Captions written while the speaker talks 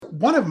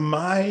one of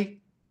my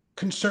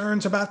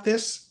concerns about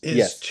this is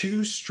Yes.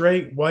 two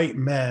straight white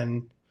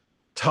men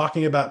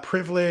talking about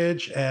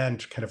privilege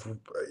and kind of,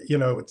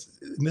 in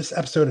this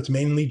episode, it's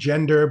mainly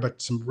gender, but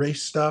some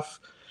race stuff.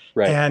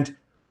 Right. And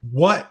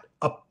what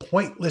a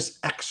pointless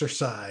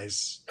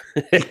exercise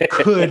it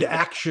could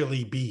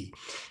actually be.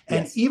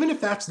 And Yes. even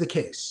if that's the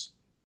case,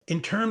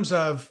 in terms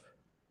of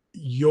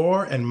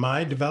your and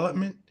my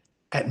development,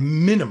 at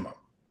minimum,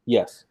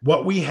 Yes.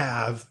 what we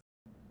have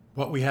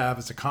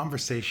is a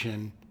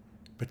conversation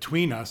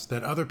between us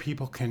that other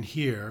people can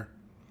hear,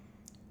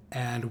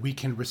 and we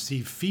can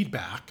receive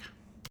feedback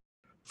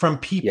from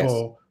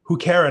people who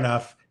care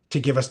enough to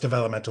give us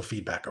developmental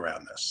feedback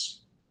around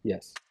this.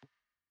 Yes.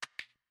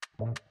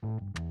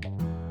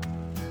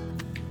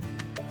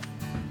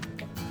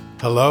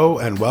 Hello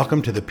and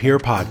welcome to the Peer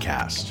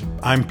Podcast.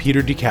 I'm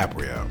Peter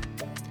DiCaprio.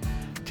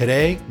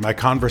 Today, my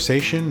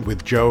conversation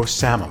with Joe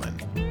Samalin.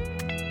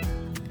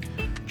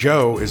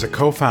 Joe is a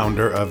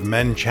co-founder of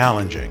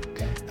MenChallenging,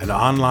 an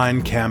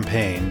online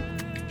campaign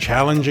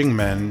challenging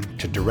men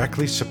to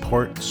directly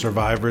support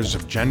survivors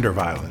of gender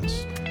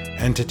violence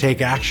and to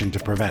take action to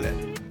prevent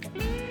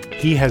it.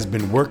 He has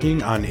been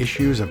working on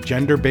issues of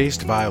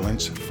gender-based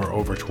violence for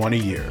over 20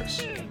 years.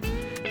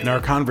 In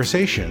our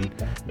conversation,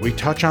 we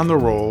touch on the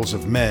roles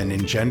of men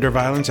in gender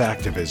violence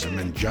activism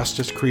and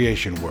justice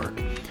creation work,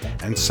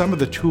 and some of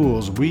the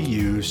tools we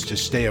use to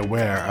stay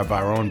aware of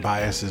our own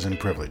biases and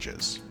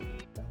privileges.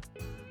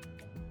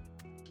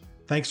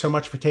 Thanks so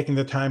much for taking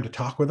the time to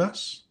talk with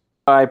us.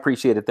 I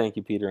appreciate it. Thank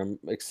you, Peter. I'm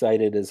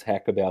excited as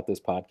heck about this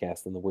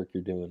podcast and the work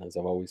you're doing, as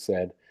I've always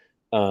said,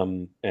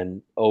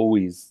 and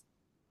always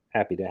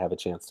happy to have a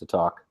chance to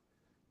talk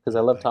because I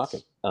love talking.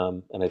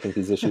 And I think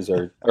these issues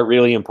are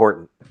really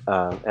important.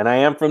 And I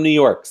am from New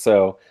York,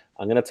 so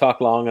I'm going to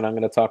talk long and I'm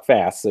going to talk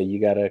fast. So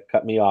you got to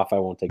cut me off. I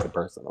won't take it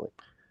personally.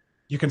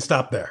 You can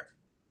stop there.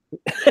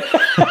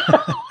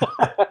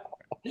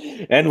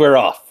 And we're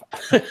off.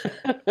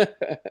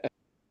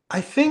 I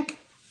think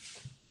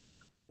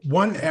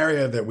one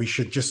area that we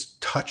should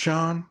just touch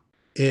on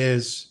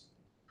is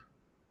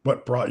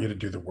what brought you to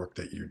do the work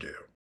that you do.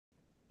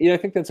 Yeah, I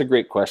think that's a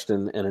great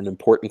question and an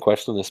important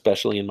question,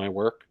 especially in my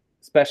work.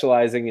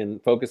 Specializing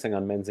and focusing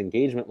on men's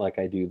engagement like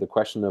I do, the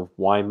question of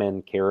why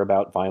men care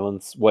about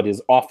violence, what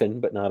is often,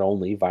 but not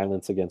only,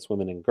 violence against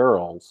women and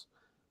girls,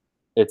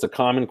 it's a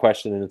common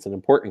question and it's an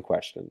important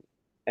question.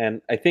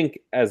 And I think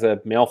as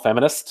a male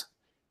feminist,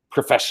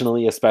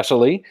 professionally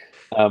especially,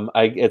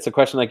 it's a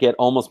question I get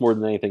almost more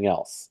than anything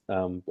else.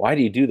 Why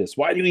do you do this?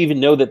 Why do you even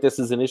know that this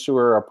is an issue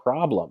or a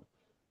problem?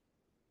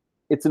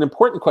 It's an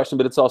important question,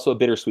 but it's also a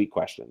bittersweet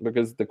question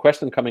because the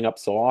question coming up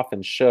so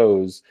often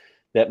shows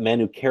that men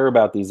who care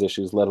about these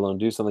issues, let alone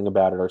do something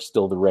about it, are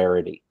still the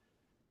rarity,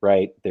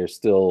 right? They're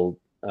still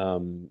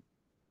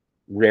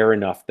rare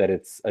enough that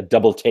it's a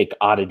double take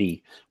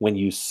oddity when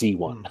you see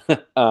one.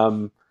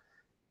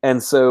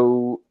 And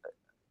so,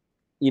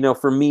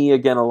 for me,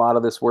 again, a lot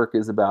of this work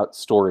is about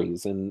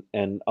stories, and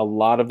a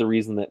lot of the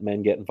reason that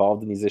men get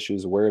involved in these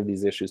issues, aware of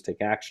these issues,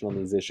 take action on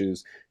these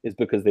issues, is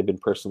because they've been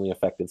personally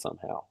affected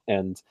somehow.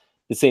 And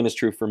the same is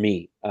true for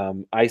me.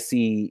 I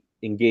see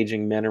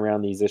engaging men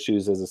around these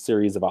issues as a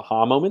series of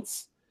aha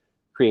moments,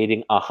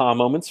 creating aha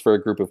moments for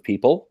a group of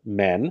people,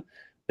 men,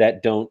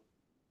 that don't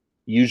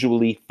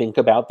usually think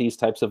about these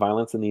types of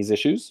violence and these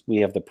issues. We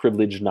have the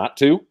privilege not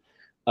to,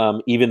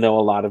 even though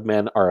a lot of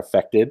men are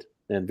affected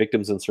and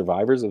victims and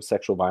survivors of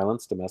sexual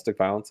violence, domestic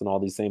violence, and all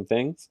these same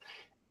things.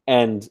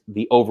 And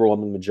the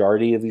overwhelming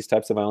majority of these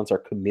types of violence are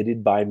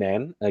committed by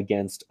men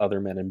against other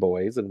men and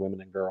boys and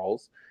women and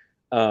girls.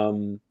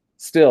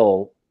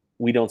 Still,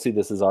 we don't see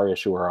this as our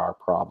issue or our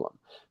problem.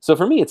 So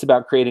for me, it's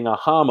about creating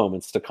aha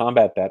moments to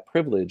combat that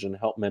privilege and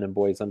help men and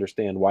boys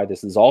understand why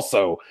this is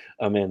also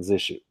a men's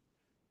issue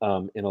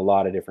in a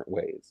lot of different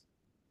ways.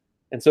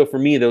 And so for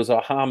me, those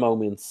aha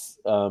moments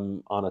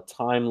on a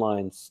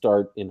timeline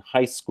start in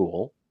high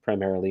school.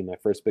 Primarily, my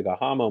first big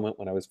aha moment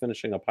when I was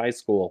finishing up high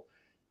school,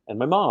 and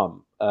my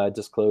mom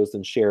disclosed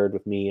and shared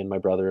with me and my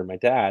brother and my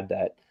dad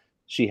that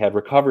she had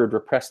recovered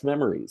repressed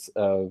memories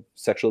of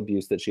sexual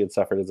abuse that she had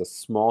suffered as a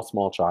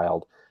small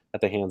child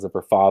at the hands of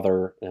her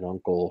father and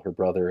uncle, her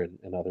brother,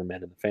 and other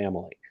men in the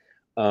family.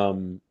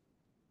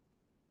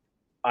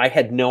 I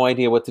had no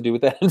idea what to do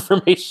with that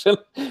information.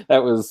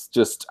 That was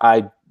just,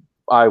 I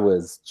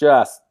was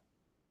just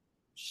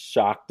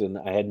shocked and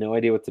I had no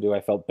idea what to do.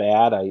 I felt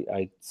bad.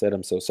 I said,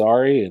 I'm so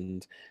sorry.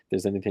 And if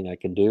there's anything I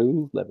can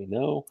do, let me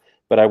know.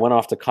 But I went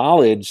off to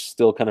college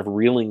still kind of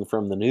reeling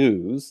from the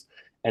news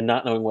and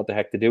not knowing what the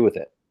heck to do with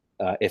it,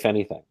 if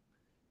anything.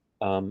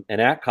 And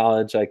at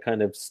college, I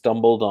kind of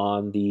stumbled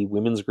on the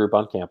women's group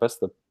on campus,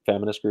 the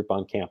feminist group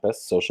on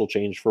campus, Social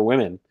Change for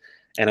Women.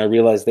 And I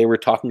realized they were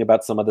talking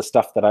about some of the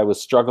stuff that I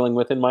was struggling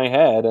with in my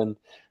head. And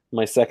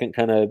my second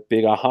kind of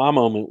big aha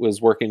moment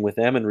was working with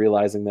them and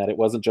realizing that it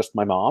wasn't just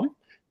my mom,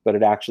 but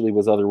it actually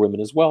was other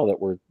women as well that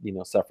were,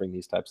 suffering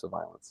these types of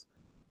violence.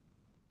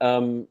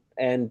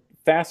 And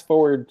fast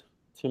forward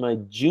to my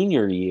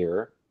junior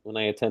year when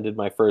I attended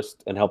my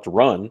first and helped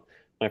run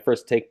my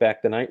first Take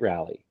Back the Night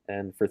rally.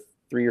 And for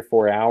 3 or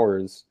 4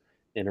 hours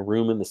in a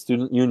room in the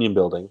Student Union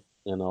building,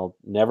 and I'll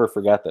never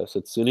forget this.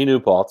 It's SUNY New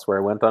Paltz, where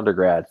I went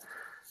undergrad,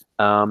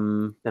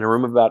 in a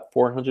room of about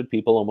 400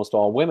 people, almost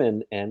all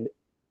women, and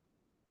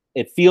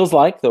it feels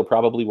like, though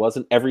probably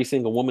wasn't, every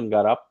single woman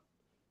got up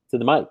to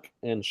the mic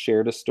and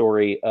shared a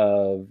story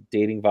of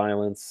dating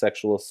violence,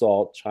 sexual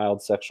assault,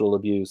 child sexual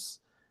abuse,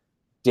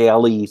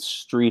 daily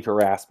street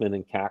harassment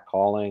and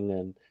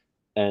catcalling,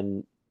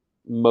 and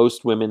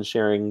most women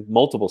sharing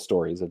multiple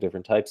stories of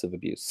different types of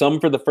abuse, some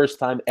for the first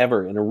time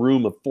ever in a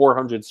room of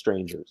 400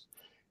 strangers.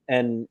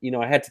 And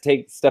I had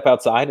to step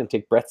outside and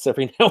take breaths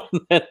every now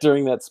and then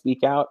during that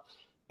speak out.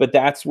 But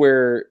that's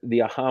where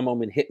the aha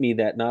moment hit me,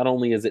 that not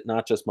only is it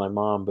not just my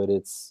mom, but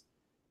it's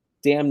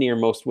damn near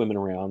most women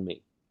around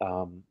me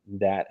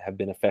that have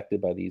been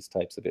affected by these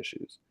types of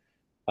issues.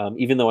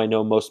 Even though I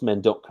know most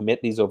men don't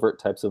commit these overt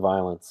types of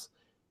violence,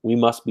 we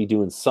must be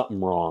doing something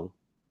wrong,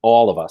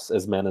 all of us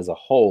as men as a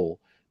whole,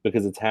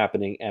 because it's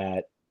happening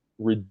at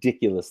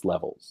ridiculous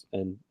levels.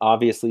 And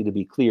obviously, to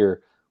be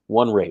clear,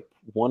 one rape,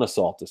 one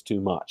assault is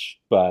too much,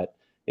 but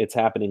it's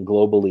happening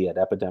globally at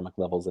epidemic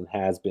levels and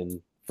has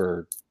been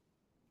for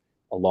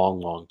a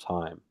long, long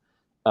time.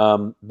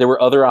 There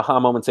were other aha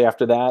moments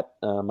after that.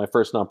 My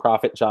first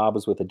nonprofit job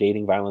was with a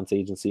dating violence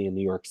agency in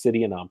New York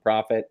City, a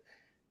nonprofit.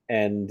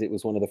 And it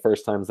was one of the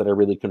first times that I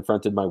really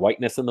confronted my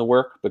whiteness in the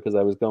work, because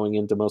I was going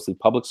into mostly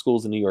public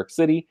schools in New York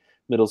City,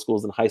 middle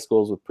schools and high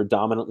schools with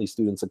predominantly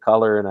students of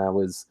color. And I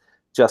was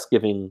just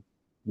giving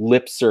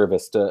lip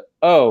service to,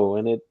 oh,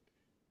 and it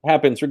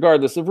happens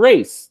regardless of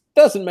race,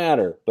 doesn't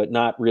matter, but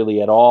not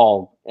really at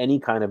all any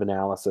kind of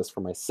analysis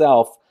for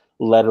myself,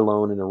 let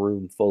alone in a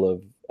room full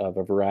of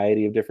a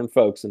variety of different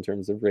folks in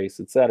terms of race,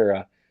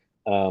 etc.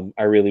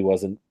 I really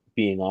wasn't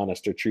being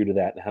honest or true to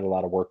that, and had a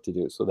lot of work to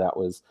do. So that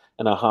was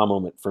an aha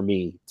moment for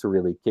me to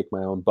really kick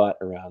my own butt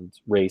around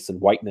race and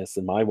whiteness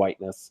and my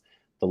whiteness,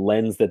 the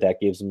lens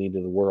that gives me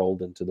to the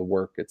world and to the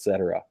work,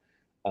 etc.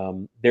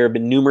 There have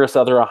been numerous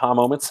other aha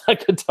moments I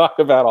could talk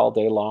about all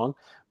day long,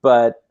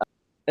 but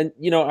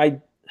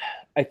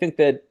I think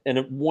that, and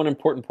one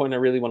important point I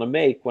really want to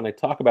make when I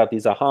talk about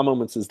these aha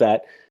moments is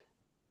that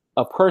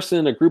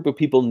a group of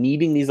people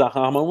needing these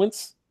aha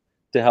moments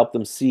to help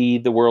them see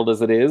the world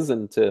as it is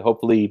and to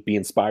hopefully be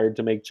inspired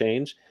to make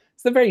change.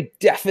 It's the very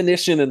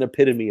definition and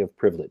epitome of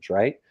privilege,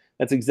 right?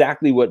 That's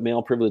exactly what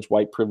male privilege,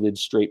 white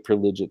privilege, straight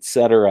privilege,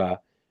 etc.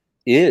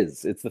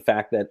 is. It's the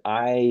fact that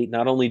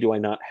not only do I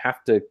not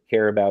have to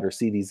care about or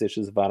see these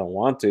issues if I don't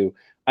want to,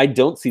 I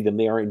don't see them.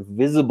 They are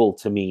invisible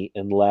to me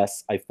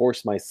unless I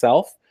force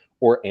myself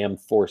or am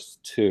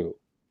forced to.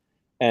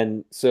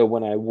 And so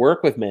when I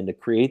work with men to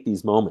create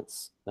these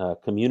moments,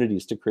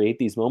 communities to create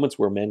these moments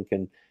where men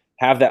can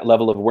have that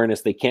level of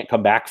awareness they can't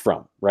come back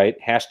from, right?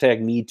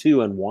 Hashtag Me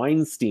Too and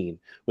Weinstein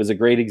was a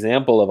great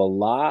example of a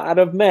lot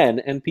of men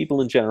and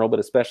people in general, but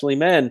especially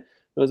men.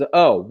 It was,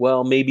 oh,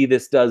 well, maybe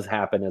this does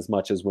happen as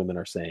much as women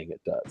are saying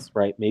it does,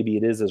 right? Maybe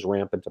it is as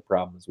rampant a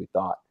problem as we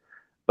thought.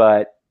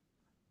 But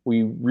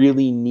we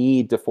really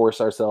need to force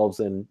ourselves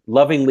and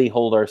lovingly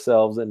hold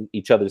ourselves and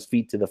each other's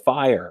feet to the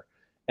fire,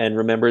 and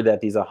remember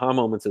that these aha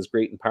moments, as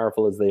great and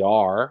powerful as they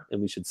are,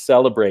 and we should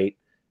celebrate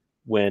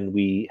when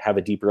we have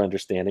a deeper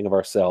understanding of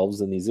ourselves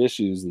and these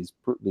issues,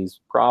 these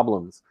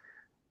problems.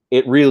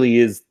 It really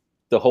is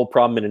the whole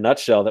problem in a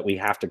nutshell, that we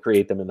have to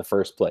create them in the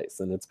first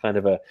place. And it's kind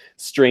of a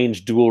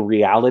strange dual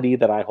reality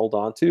that I hold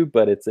on to,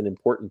 but it's an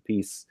important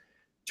piece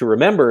to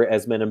remember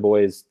as men and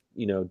boys,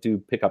 do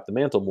pick up the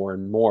mantle more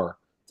and more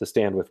to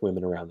stand with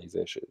women around these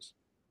issues.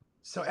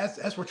 So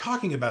as we're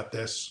talking about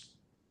this,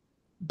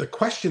 the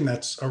question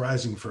that's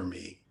arising for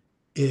me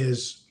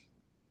is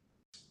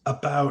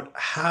about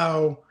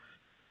how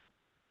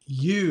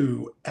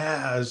you,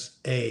 as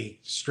a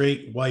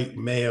straight white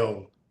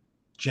male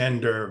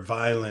gender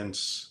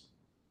violence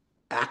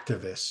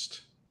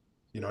activist,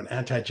 an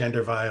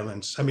anti-gender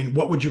violence,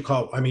 what would you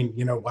call,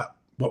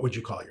 what would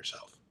you call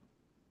yourself?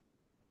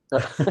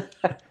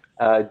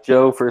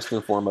 Joe, first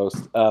and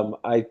foremost.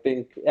 I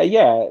think,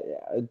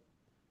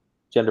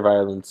 gender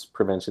violence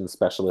prevention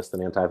specialist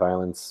and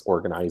anti-violence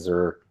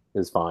organizer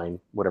is fine.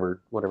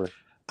 Whatever.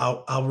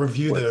 I'll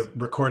review the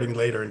recording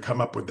later and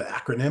come up with the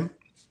acronym.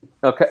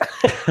 Okay.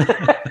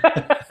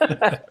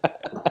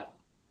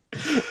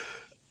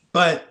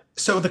 But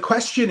so the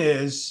question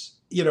is,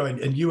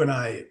 and you and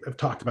I have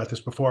talked about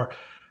this before.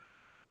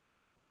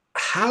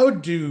 How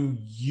do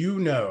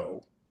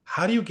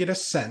you get a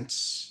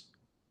sense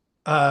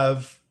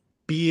of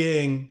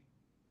being,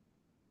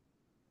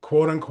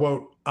 quote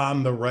unquote,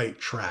 on the right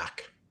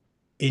track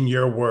in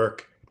your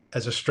work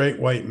as a straight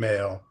white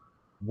male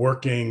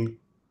working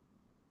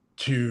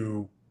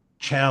to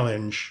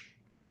challenge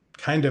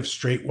kind of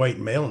straight white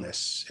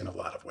maleness in a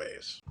lot of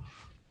ways?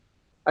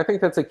 I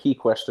think that's a key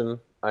question.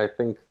 I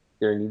think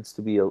there needs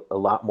to be a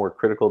lot more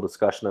critical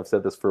discussion. I've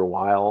said this for a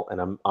while,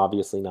 and I'm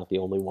obviously not the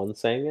only one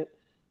saying it.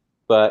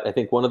 But I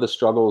think one of the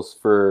struggles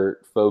for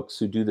folks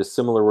who do this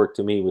similar work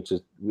to me, which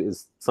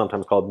is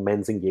sometimes called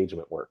men's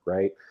engagement work,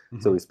 right?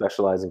 Mm-hmm. So we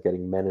specialize in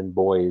getting men and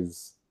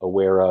boys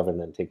aware of and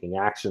then taking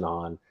action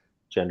on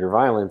gender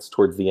violence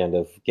towards the end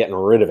of getting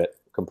rid of it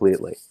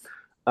completely.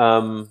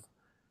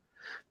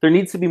 There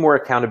needs to be more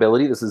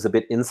accountability. This is a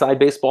bit inside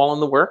baseball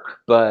in the work,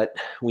 but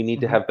we need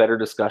to have better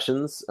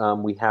discussions.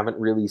 We haven't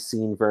really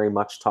seen very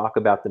much talk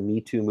about the Me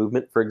Too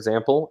movement, for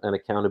example, and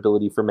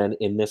accountability for men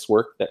in this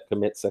work that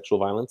commit sexual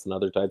violence and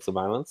other types of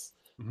violence,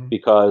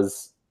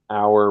 because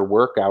our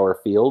work, our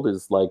field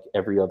is like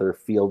every other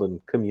field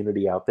and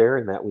community out there,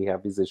 in that we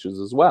have these issues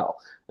as well.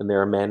 And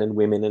there are men and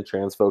women and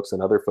trans folks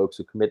and other folks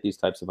who commit these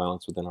types of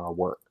violence within our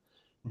work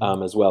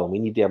as well. And we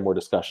need to have more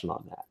discussion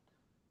on that.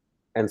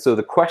 And so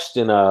the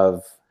question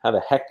of how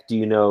the heck do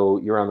you know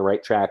you're on the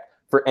right track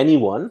for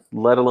anyone,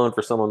 let alone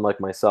for someone like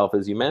myself,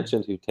 as you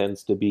mentioned, who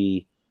tends to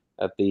be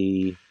at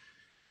the...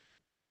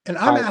 And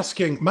I'm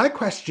asking, my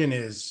question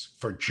is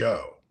for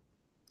Joe.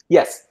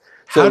 Yes.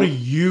 How do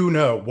you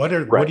know? What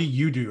do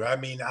you do? I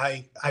mean,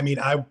 I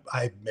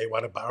may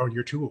want to borrow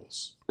your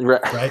tools.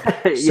 Right.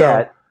 So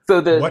yeah. So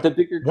the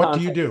bigger what context,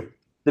 do you do?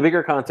 The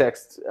bigger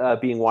context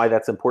being why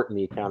that's important,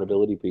 the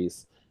accountability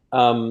piece.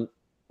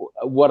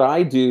 What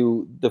I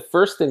do, the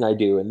first thing I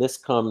do, and this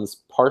comes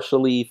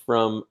partially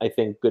from, I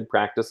think, good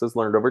practices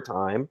learned over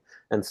time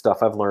and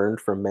stuff I've learned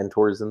from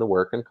mentors in the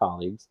work and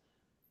colleagues,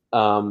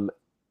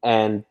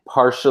 and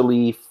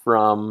partially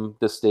from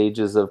the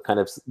stages of kind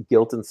of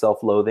guilt and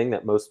self-loathing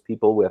that most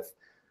people with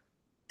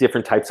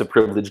different types of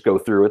privilege go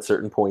through at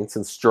certain points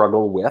and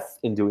struggle with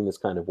in doing this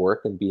kind of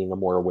work and being a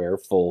more aware,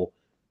 full,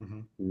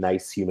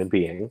 nice human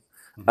being,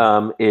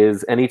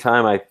 is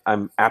anytime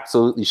I'm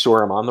absolutely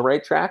sure I'm on the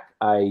right track,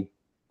 I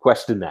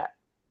question that,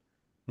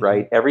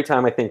 right? Every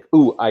time I think,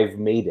 ooh, I've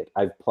made it,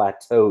 I've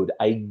plateaued,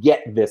 I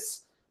get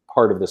this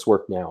part of this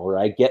work now, or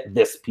I get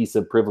this piece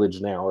of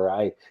privilege now, or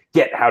I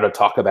get how to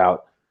talk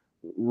about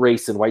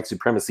race and white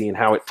supremacy and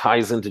how it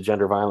ties into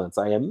gender violence,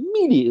 I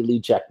immediately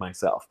check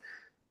myself.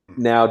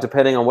 Now,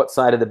 depending on what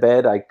side of the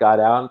bed I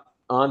got out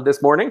on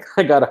this morning,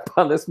 I got up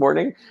on this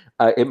morning,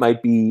 it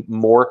might be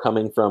more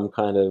coming from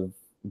kind of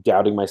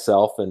doubting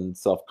myself and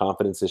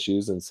self-confidence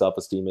issues and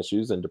self-esteem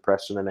issues and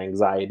depression and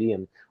anxiety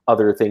and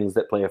other things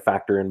that play a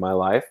factor in my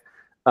life.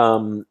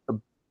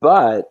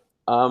 But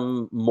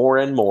more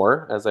and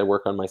more, as I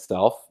work on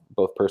myself,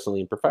 both personally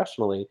and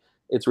professionally,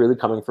 it's really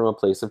coming from a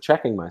place of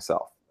checking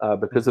myself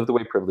because of the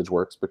way privilege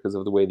works, because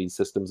of the way these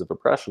systems of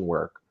oppression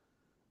work.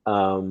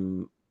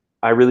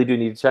 I really do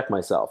need to check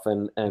myself.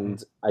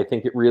 And I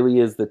think it really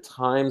is the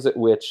times at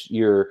which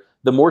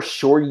the more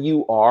sure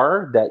you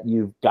are that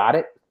you've got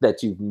it,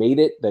 that you've made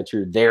it, that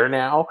you're there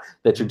now,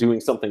 that you're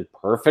doing something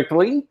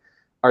perfectly,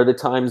 are the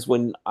times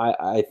when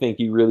I think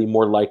you're really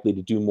more likely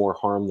to do more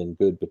harm than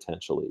good,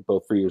 potentially,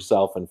 both for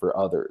yourself and for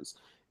others.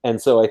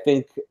 And so I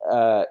think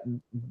that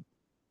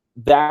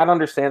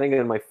understanding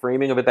and my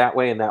framing of it that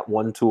way, and that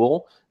one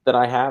tool that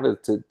I have is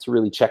to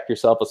really check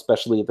yourself,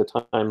 especially at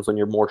the times when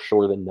you're more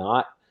sure than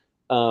not,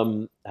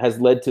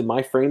 has led to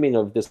my framing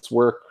of this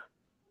work.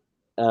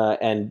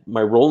 And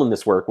my role in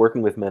this work,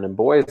 working with men and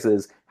boys,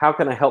 is how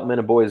can I help men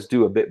and boys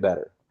do a bit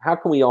better? How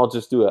can we all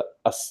just do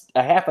a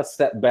half a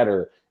step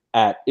better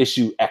at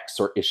issue X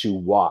or issue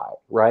Y,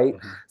 right?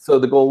 So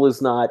the goal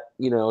is not,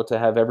 to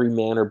have every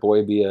man or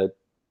boy be a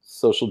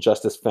social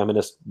justice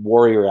feminist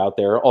warrior out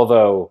there,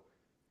 although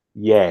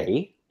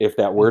yay, if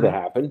that were to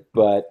happen,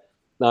 but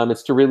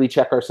it's to really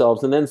check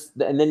ourselves. And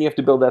then you have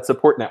to build that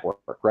support network,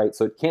 right?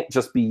 So it can't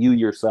just be you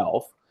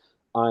yourself.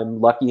 I'm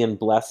lucky and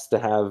blessed to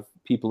have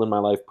people in my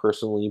life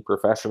personally,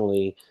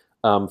 professionally,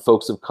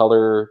 folks of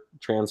color,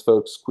 trans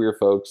folks, queer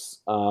folks,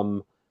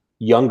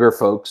 younger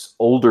folks,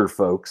 older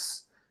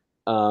folks,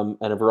 and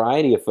a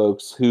variety of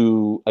folks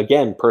who,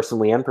 again,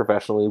 personally and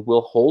professionally,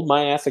 will hold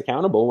my ass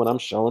accountable when I'm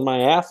showing my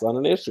ass on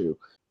an issue.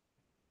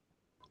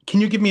 Can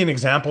you give me an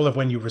example of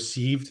when you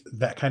received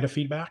that kind of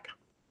feedback?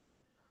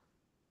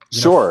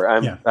 Sure.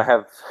 I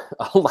have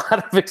a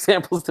lot of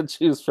examples to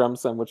choose from,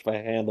 some which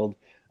I've handled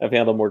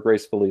more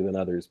gracefully than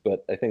others.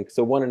 But I think,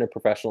 so one in a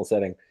professional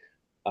setting,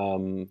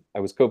 I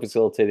was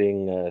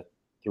co-facilitating a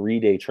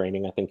 3-day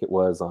training, I think it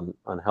was, on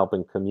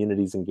helping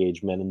communities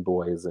engage men and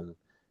boys in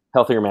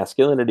healthier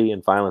masculinity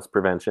and violence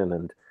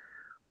prevention.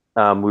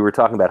 And we were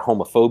talking about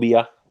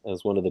homophobia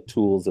as one of the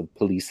tools of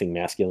policing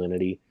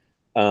masculinity.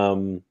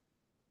 And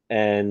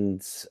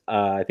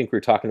I think we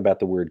were talking about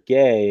the word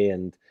gay,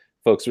 and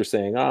folks were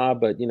saying,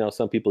 but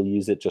some people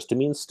use it just to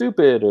mean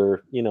stupid,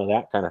 or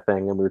that kind of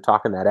thing. And we were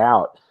talking that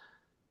out.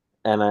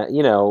 And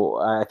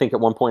I think at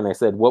one point I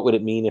said, what would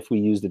it mean if we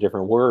used a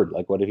different word?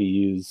 Like, what if you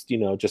used,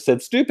 just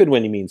said stupid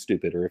when you mean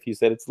stupid, or if you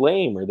said it's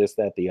lame, or this,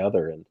 that, the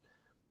other.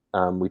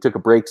 And we took a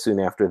break soon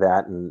after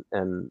that,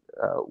 and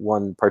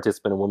one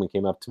participant, a woman,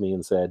 came up to me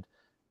and said,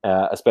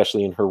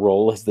 especially in her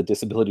role as the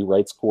disability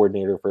rights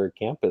coordinator for her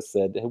campus,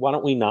 said, hey, why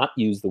don't we not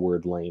use the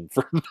word lame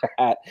for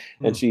that?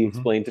 And she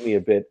explained to me a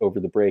bit over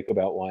the break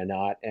about why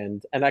not.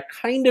 And I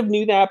kind of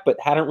knew that, but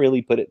hadn't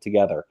really put it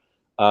together.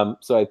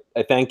 So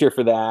I thanked her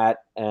for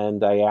that,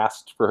 and I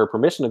asked for her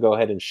permission to go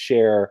ahead and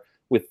share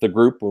with the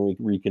group when we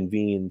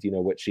reconvened,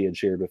 what she had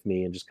shared with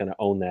me, and just kind of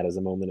own that as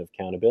a moment of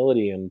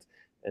accountability. And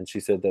she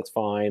said, that's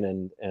fine.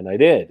 And I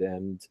did.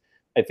 And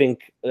I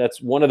think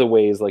that's one of the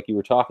ways, like you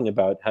were talking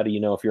about, how do you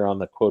know if you're on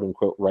the quote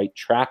unquote right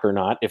track or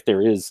not? If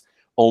there is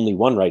only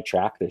one right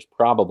track, there's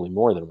probably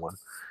more than one.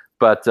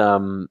 But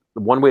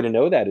one way to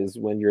know that is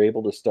when you're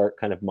able to start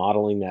kind of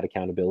modeling that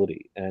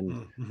accountability.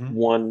 And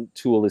one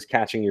tool is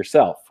catching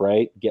yourself,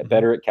 right? Get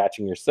better at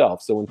catching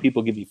yourself. So when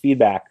people give you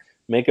feedback,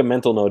 make a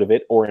mental note of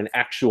it or an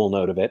actual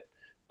note of it.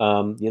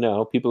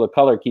 People of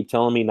color keep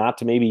telling me not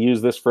to maybe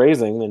use this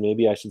phrasing, then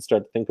maybe I should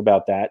start to think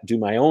about that, do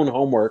my own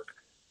homework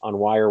on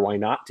why or why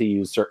not to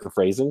use certain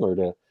phrasing or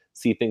to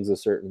see things a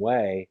certain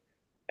way.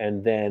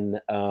 And then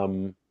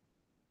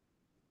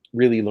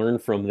really learn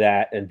from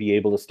that and be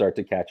able to start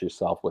to catch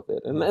yourself with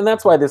it. And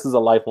that's why this is a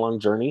lifelong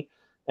journey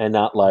and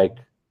not like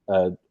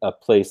a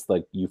place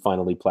like you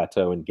finally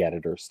plateau and get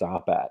it or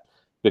stop at,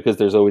 because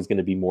there's always going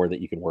to be more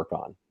that you can work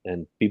on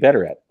and be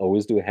better at.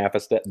 Always do a half a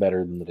step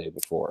better than the day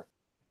before.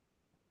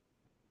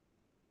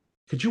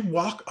 Could you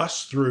walk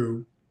us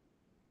through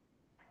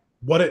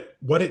what it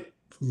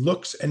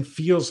looks and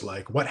feels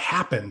like? What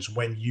happens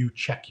when you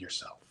check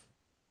yourself?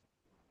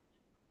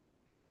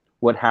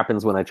 What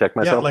happens when I check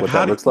myself? Yeah, like what how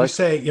that do looks you like?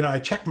 say, I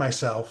check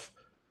myself.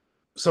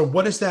 So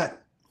what is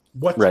that?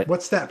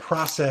 What's that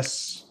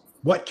process?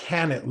 What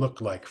can it look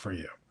like for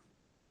you?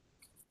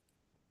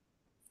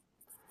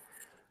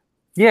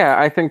 Yeah,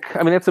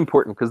 I mean, it's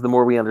important because the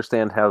more we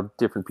understand how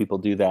different people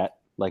do that,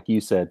 like you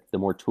said, the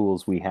more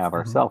tools we have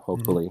ourselves,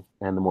 hopefully,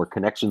 and the more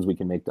connections we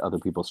can make to other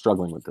people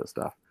struggling with this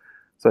stuff.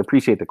 So I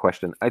appreciate the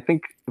question. I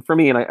think for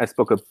me, and I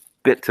spoke a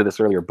bit to this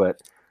earlier,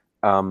 but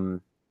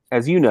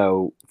as you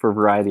know, for a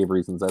variety of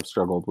reasons, I've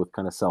struggled with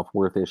kind of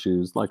self-worth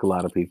issues, like a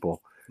lot of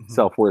people,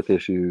 self-worth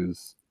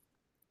issues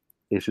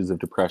of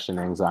depression,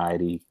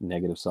 anxiety,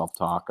 negative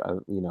self-talk,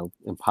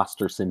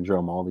 imposter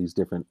syndrome, all these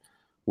different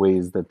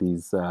ways that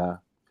these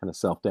kind of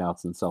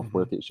self-doubts and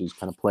self-worth issues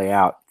kind of play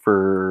out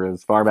for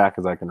as far back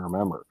as I can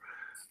remember.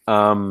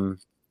 And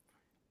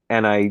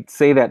I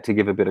say that to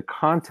give a bit of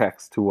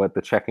context to what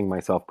the checking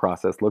myself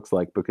process looks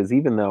like, because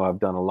even though I've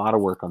done a lot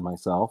of work on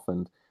myself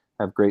and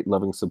have great,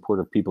 loving,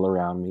 supportive people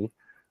around me,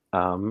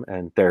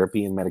 and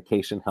therapy and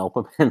medication help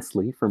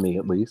immensely, for me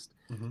at least,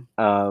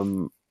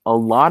 a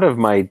lot of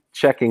my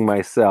checking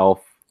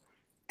myself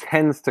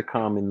tends to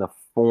come in the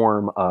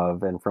form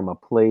of and from a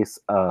place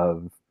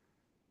of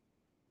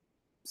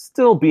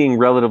still being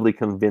relatively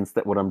convinced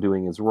that what I'm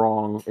doing is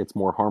wrong, it's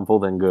more harmful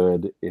than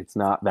good, it's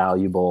not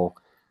valuable,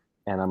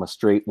 and I'm a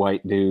straight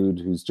white dude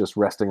who's just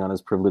resting on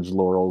his privileged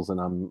laurels, and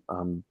I'm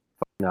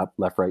fucking up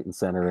left, right, and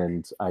center,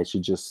 and I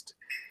should just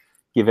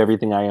give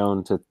everything I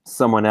own to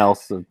someone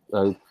else,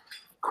 a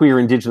queer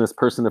indigenous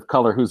person of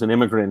color who's an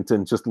immigrant,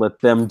 and just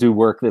let them do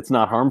work that's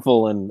not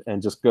harmful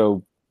and just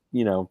go,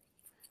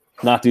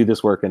 not do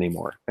this work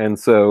anymore. And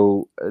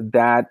so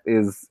that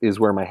is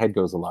where my head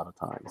goes a lot of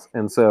times.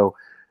 And so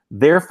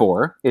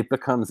therefore it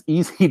becomes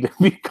easy to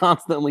be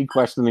constantly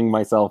questioning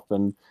myself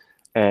and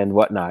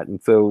whatnot.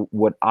 And so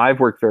what I've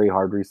worked very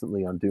hard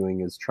recently on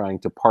doing is trying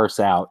to parse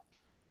out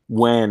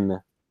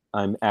when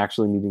I'm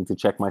actually needing to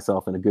check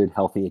myself in a good,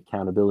 healthy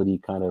accountability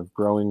kind of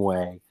growing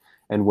way,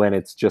 and when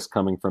it's just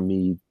coming from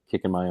me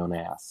kicking my own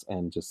ass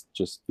and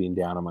just being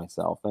down on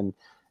myself. And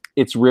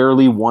it's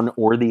rarely one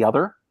or the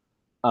other.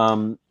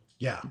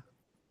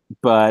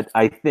 But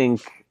I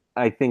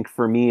think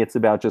for me, it's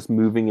about just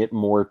moving it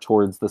more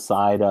towards the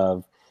side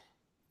of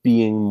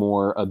being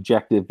more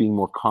objective, being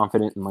more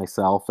confident in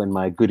myself and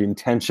my good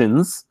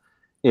intentions,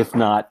 if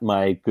not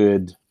my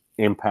good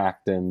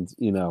impact and,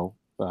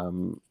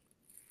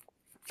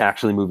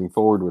 actually moving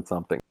forward with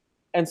something.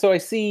 And so I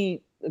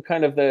see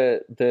kind of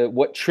the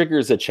what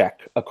triggers a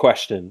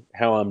question,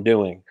 how I'm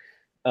doing,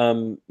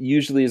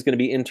 usually is going to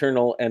be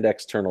internal and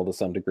external to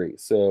some degree.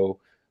 So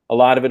a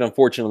lot of it,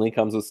 unfortunately,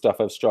 comes with stuff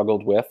I've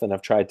struggled with, and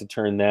I've tried to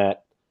turn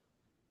that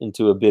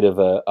into a bit of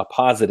a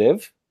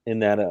positive in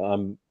that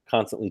I'm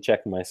constantly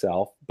checking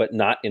myself, but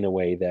not in a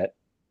way that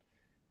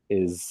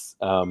is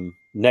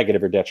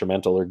negative or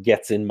detrimental or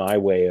gets in my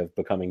way of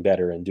becoming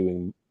better and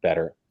doing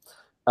better.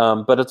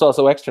 But it's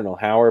also external.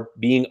 How are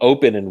being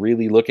open and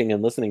really looking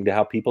and listening to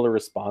how people are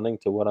responding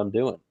to what I'm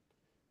doing.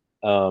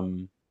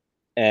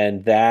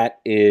 And that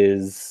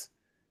is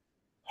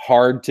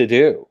hard to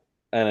do.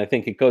 And I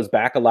think it goes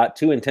back a lot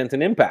to intent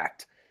and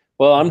impact.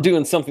 Well, I'm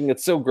doing something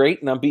that's so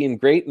great and I'm being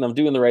great and I'm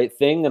doing the right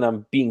thing and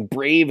I'm being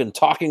brave and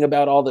talking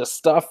about all this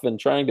stuff and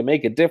trying to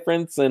make a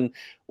difference. And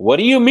what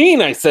do you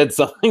mean I said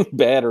something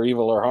bad or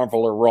evil or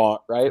harmful or wrong,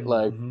 right?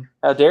 Like,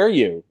 how dare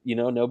you?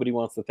 Nobody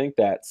wants to think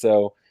that.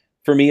 So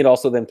for me, it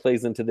also then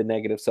plays into the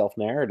negative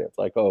self-narrative.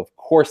 Like, oh, of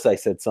course I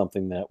said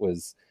something that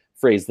was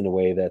phrased in a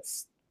way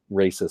that's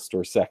racist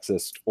or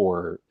sexist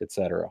or et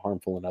cetera,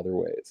 harmful in other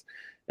ways.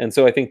 And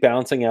so I think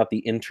balancing out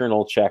the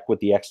internal check with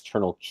the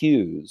external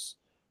cues,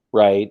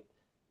 right?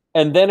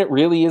 And then it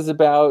really is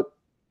about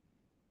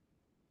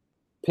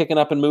picking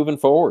up and moving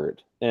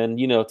forward and,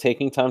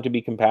 taking time to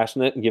be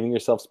compassionate and giving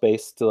yourself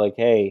space to like,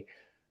 hey,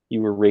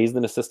 you were raised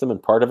in a system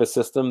and part of a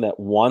system that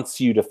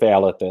wants you to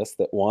fail at this,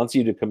 that wants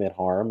you to commit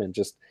harm and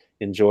just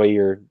enjoy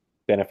your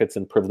benefits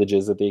and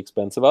privileges at the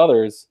expense of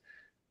others.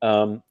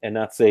 and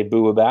not say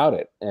boo about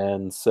it.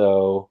 And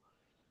so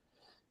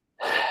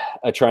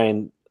I try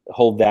and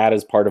hold that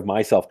as part of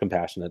my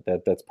self-compassion.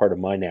 That's part of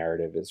my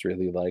narrative, is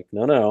really like,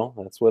 no,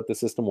 that's what the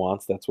system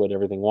wants. That's what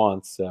everything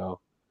wants. So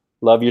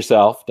love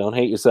yourself, don't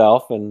hate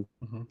yourself, and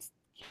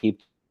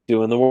keep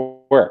doing the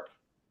work.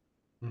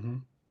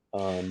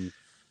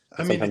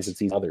 Sometimes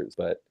it's easy others,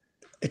 but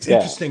it's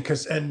interesting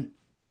because, and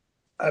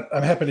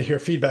I'm happy to hear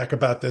feedback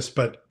about this,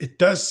 but it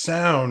does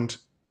sound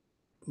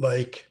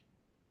like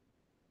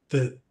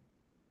in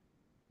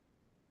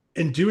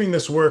doing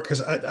this work,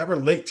 because I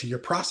relate to your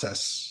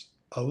process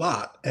a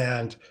lot.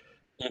 And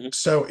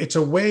so it's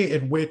a way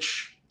in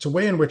which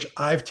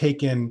I've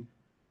taken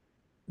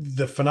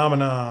the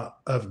phenomena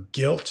of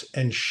guilt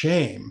and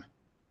shame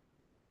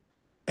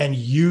and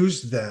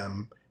used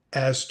them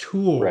as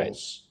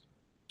tools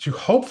to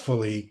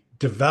hopefully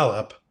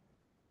develop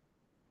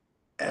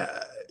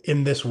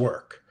in this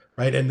work,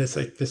 right? And this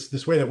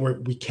way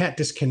that we can't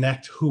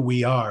disconnect who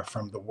we are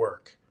from the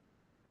work.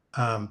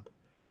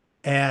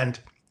 And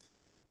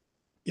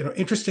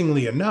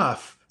interestingly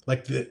enough,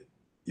 like a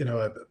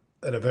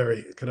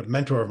very kind of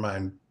mentor of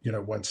mine,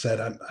 once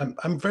said,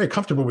 I'm very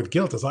comfortable with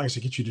guilt as long as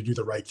it gets you to do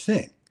the right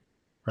thing,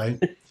 right?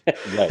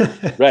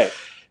 Right.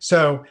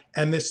 So,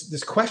 and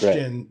this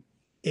question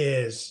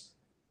is,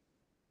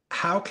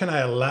 how can I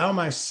allow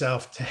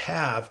myself to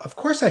have? Of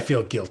course, I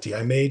feel guilty.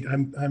 I'm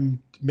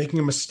making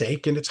a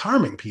mistake and it's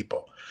harming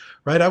people,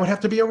 right? I would have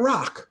to be a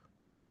rock.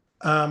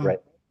 Right.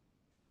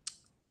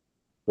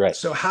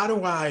 So, how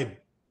do I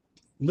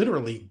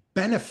literally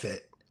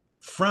benefit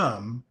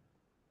from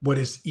what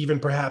is even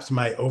perhaps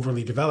my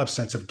overly developed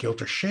sense of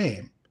guilt or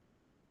shame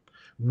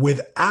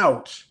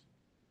without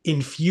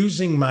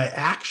infusing my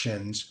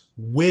actions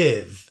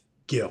with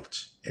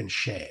guilt and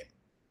shame?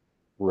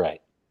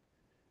 Right.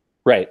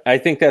 I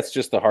think that's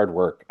just the hard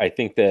work. I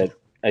think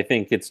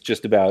it's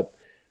just about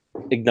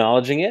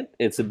acknowledging it.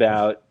 It's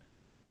about,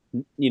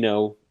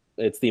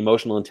 it's the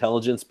emotional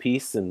intelligence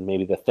piece and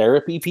maybe the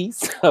therapy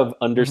piece of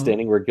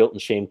understanding where guilt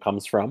and shame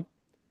comes from,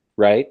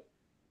 right?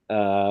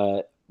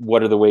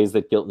 What are the ways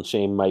that guilt and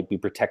shame might be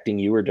protecting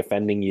you or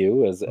defending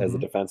you as a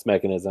defense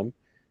mechanism?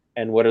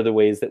 And what are the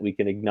ways that we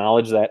can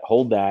acknowledge that,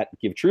 hold that,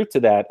 give truth to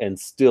that, and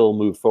still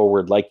move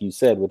forward, like you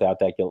said, without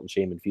that guilt and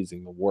shame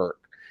infusing the work?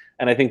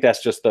 And I think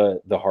that's just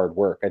the hard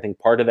work. I think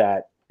part of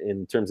that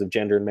in terms of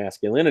gender and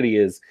masculinity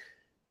is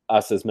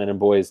us as men and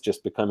boys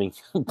just becoming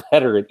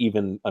better at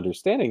even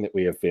understanding that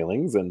we have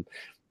feelings and,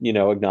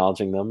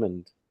 acknowledging them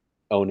and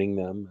owning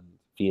them and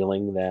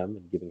feeling them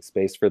and giving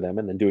space for them,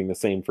 and then doing the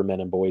same for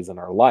men and boys in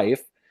our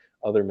life,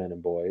 other men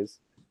and boys.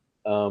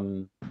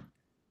 But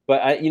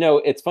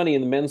it's funny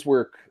in the men's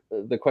work,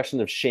 the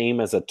question of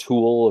shame as a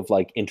tool of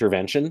like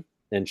intervention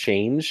and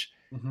change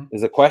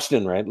is a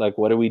question, right? Like,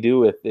 what do we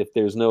do if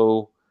there's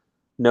no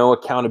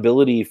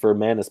accountability for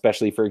men,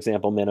 especially, for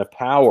example, men of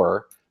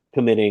power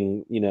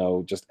committing,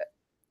 just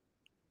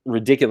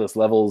ridiculous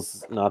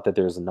levels, not that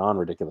there's a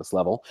non-ridiculous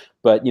level,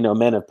 but,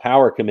 men of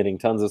power committing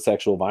tons of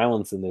sexual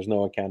violence and there's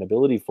no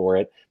accountability for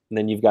it. And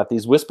then you've got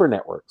these whisper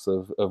networks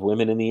of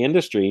women in the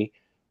industry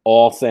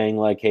all saying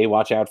like, hey,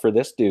 watch out for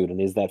this dude. And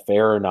is that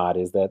fair or not?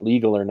 Is that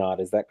legal or not?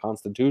 Is that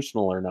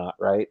constitutional or not?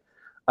 Right.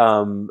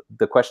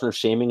 The question of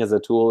shaming as a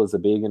tool is a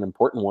big and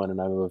important one.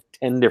 And I'm of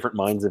 10 different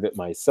minds of it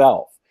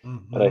myself.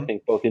 But I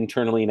think both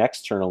internally and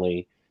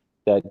externally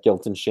that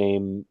guilt and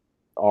shame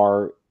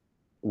are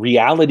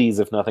realities,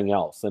 if nothing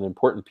else, and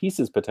important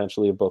pieces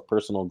potentially of both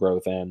personal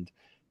growth and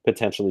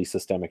potentially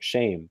systemic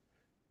shame.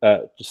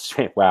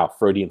 Wow,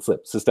 Freudian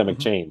slip, systemic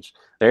change.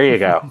 There you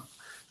go.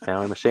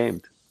 Now I'm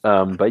ashamed.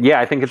 But yeah,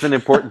 I think it's an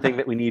important thing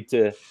that we need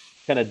to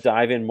kind of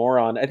dive in more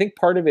on. I think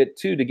part of it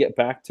too, to get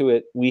back to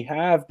it, we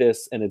have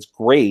this, and it's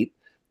great,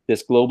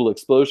 this global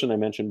explosion I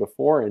mentioned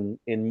before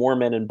in more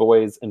men and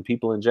boys and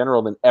people in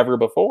general than ever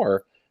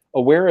before,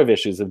 aware of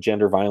issues of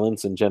gender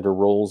violence and gender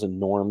roles and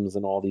norms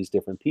and all these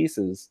different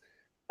pieces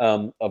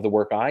of the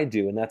work I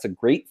do. And that's a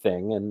great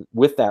thing. And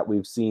with that,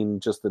 we've seen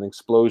just an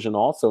explosion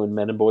also in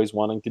men and boys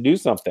wanting to do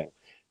something,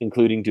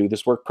 including do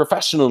this work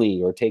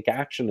professionally or take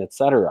action,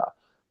 etc.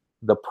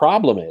 The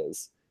problem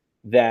is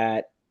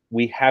that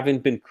we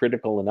haven't been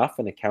critical enough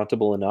and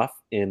accountable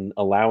enough in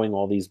allowing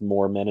all these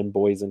more men and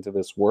boys into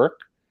this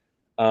work.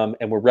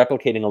 And we're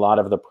replicating a lot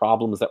of the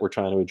problems that we're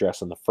trying to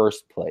address in the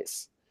first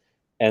place.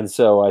 And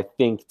so I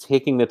think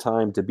taking the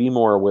time to be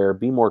more aware,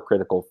 be more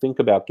critical, think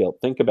about guilt,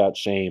 think about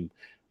shame.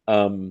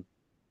 To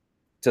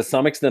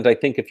some extent, I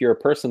think if you're a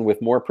person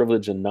with more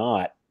privilege than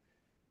not,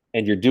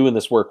 and you're doing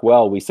this work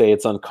well, we say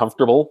it's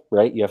uncomfortable,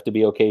 right? You have to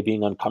be okay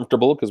being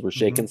uncomfortable because we're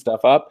shaking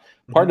stuff up.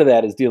 Part of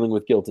that is dealing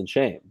with guilt and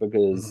shame,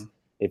 because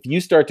if you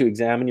start to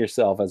examine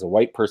yourself as a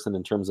white person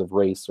in terms of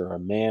race or a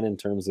man in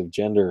terms of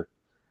gender,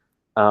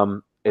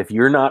 if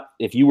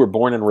you were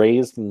born and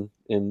raised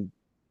in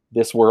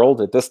this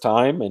world at this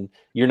time and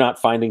you're not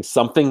finding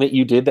something that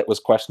you did that was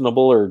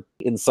questionable or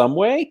in some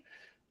way,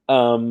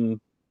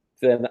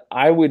 then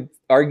I would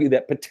argue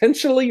that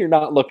potentially you're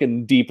not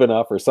looking deep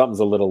enough or something's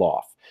a little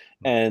off.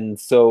 And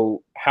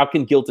so how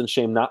can guilt and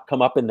shame not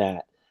come up in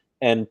that?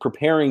 And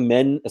preparing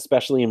men,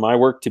 especially in my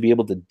work, to be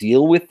able to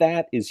deal with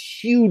that is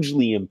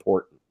hugely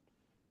important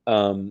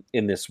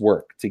in this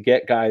work, to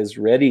get guys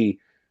ready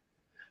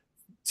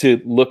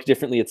to look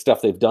differently at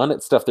stuff they've done,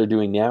 at stuff they're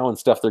doing now, and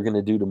stuff they're going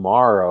to do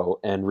tomorrow,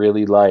 and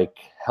really like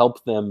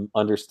help them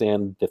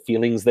understand the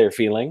feelings they're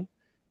feeling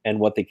and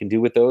what they can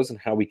do with those, and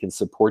how we can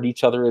support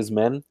each other as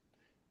men,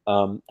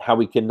 how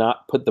we can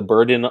not put the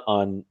burden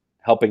on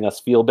helping us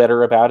feel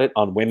better about it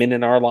on women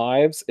in our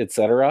lives,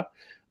 etc.,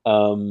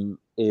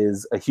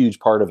 is a huge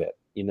part of it.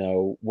 You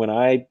know, when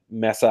I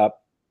mess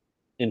up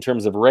in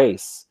terms of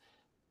race,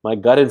 my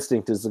gut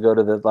instinct is to go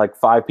to the like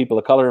 5 people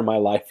of color in my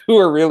life who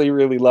are really,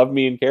 really love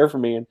me and care for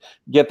me, and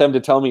get them to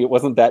tell me it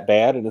wasn't that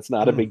bad and it's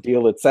not a big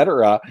deal,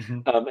 etc.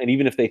 And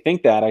even if they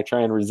think that, I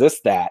try and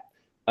resist that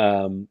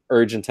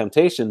urge and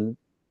temptation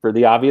for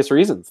the obvious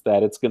reasons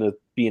that it's going to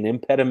be an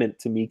impediment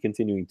to me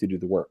continuing to do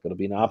the work. It'll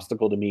be an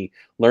obstacle to me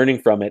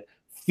learning from it,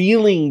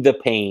 feeling the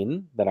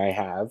pain that I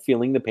have,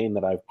 feeling the pain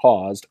that I've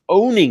caused,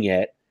 owning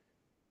it,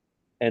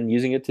 and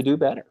using it to do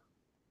better.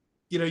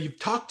 You know, you've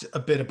talked a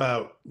bit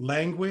about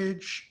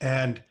language,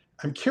 and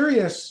I'm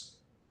curious,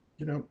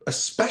 you know,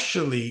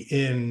 especially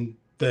in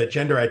the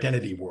gender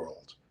identity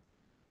world,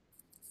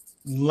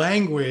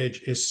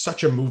 language is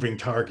such a moving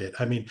target.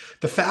 I mean,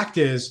 the fact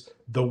is,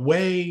 the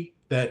way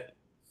that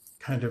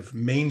kind of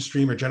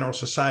mainstream or general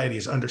society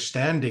is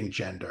understanding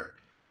gender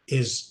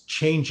is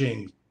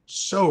changing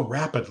so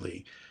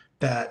rapidly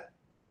that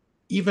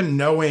even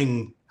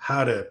knowing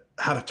how to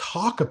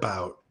talk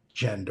about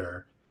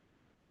gender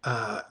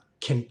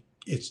can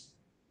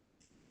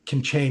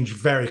change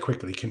very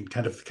quickly. Can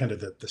kind of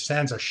the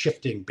sands are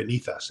shifting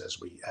beneath us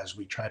as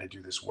we try to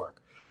do this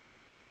work.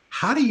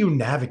 How do you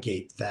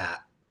navigate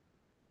that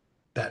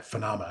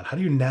phenomenon? How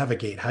do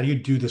you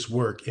do this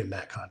work in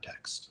that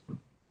context?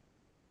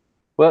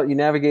 Well, you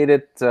navigate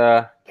it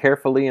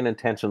carefully and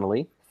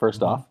intentionally,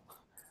 first off.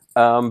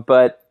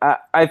 But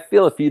I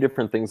feel a few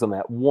different things on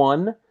that.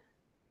 One,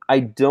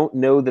 I don't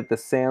know that the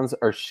sands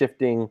are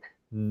shifting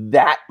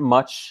that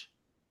much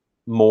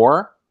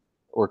more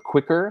or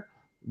quicker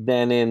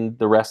than in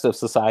the rest of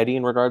society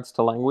in regards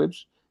to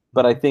language.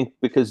 But I think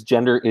because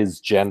gender is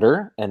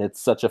gender, and it's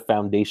such a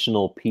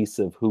foundational piece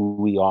of who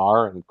we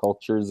are and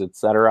cultures,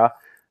 etc.,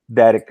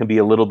 that it can be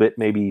a little bit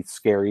maybe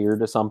scarier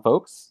to some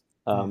folks.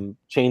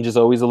 Change is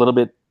always a little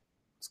bit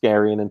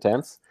scary and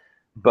intense.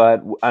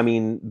 But I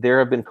mean, there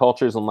have been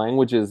cultures and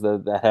languages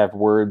that have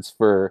words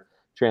for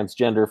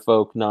transgender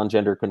folk,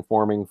 non-gender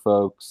conforming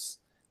folks,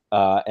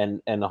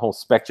 and the whole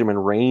spectrum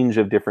and range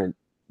of different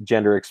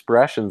gender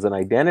expressions and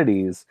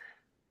identities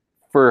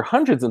for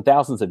hundreds and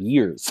thousands of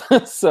years.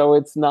 So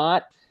it's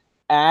not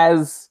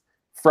as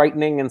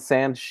frightening and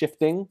sand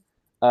shifting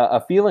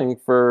a feeling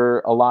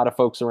for a lot of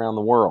folks around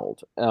the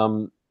world.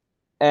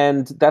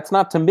 And that's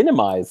not to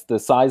minimize the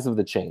size of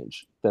the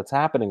change that's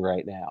happening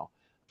right now.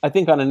 I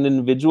think on an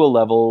individual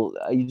level,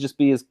 you just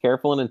be as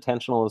careful and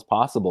intentional as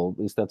possible.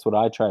 At least that's what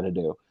I try to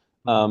do.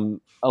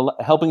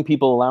 Helping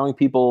people, allowing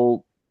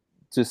people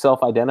to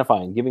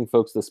self-identify, and giving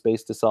folks the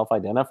space to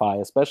self-identify,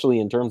 especially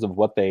in terms of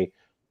what they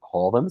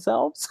call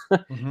themselves,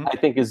 I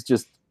think is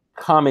just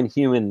common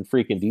human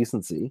freaking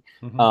decency.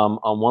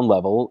 On one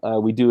level,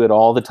 we do it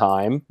all the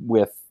time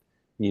with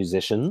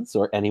musicians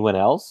or anyone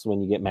else. When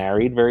you get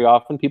married, very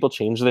often people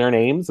change their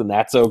names, and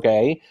that's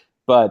okay.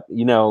 But,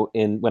 you know,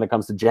 when it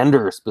comes to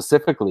gender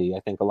specifically,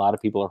 I think a lot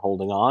of people are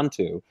holding on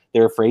to.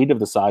 They're afraid of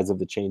the size of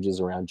the changes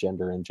around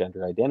gender and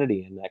gender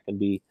identity, and that can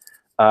be,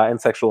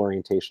 and sexual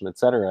orientation, et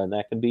cetera, and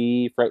that can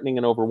be frightening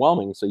and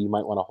overwhelming. So you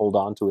might want to hold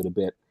on to it a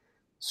bit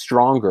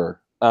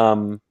stronger.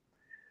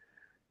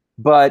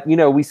 But, you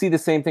know, we see the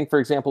same thing, for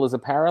example, as a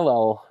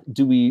parallel.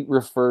 Do we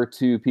refer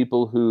to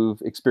people who've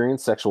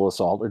experienced sexual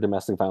assault or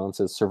domestic violence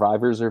as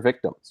survivors or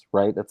victims,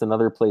 right? That's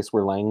another place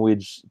where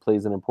language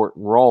plays an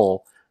important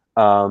role.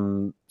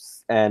 And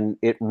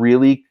it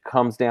really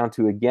comes down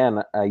to,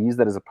 again, I use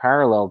that as a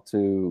parallel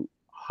to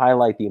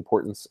highlight the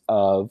importance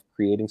of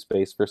creating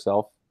space for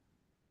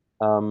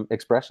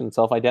self-expression,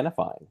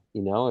 self-identifying.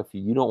 You know, if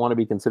you don't want to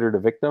be considered a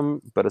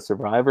victim, but a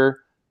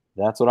survivor,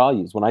 that's what I'll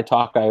use. When I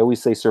talk, I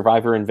always say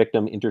survivor and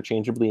victim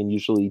interchangeably and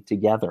usually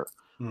together,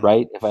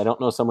 right? If I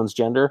don't know someone's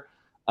gender,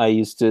 I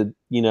used to,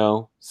 you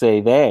know,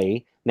 say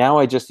they. Now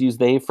I just use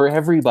they for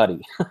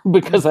everybody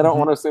because I don't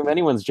want to assume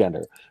anyone's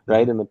gender,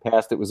 right? In the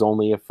past, it was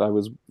only if I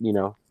was, you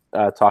know,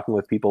 talking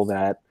with people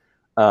that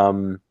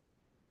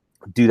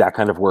do that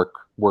kind of work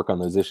on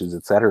those issues,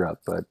 et cetera.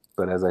 But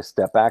as I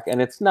step back,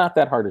 and it's not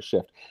that hard to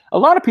shift. A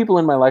lot of people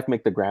in my life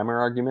make the grammar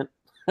argument,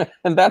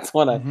 and that's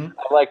when I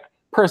like,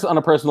 on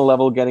a personal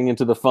level, getting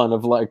into the fun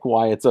of like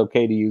why it's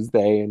okay to use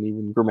they, and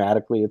even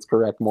grammatically it's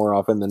correct more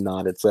often than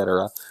not,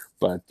 etc.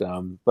 But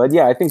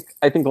yeah, I think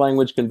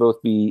language can both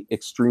be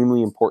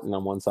extremely important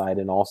on one side,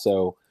 and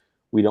also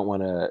we don't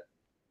want to.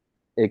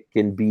 It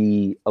can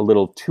be a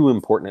little too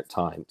important at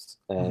times,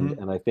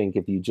 and I think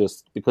if you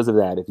just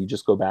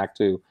go back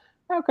to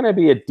how can I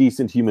be a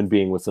decent human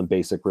being with some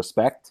basic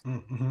respect,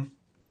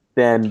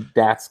 then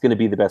that's going to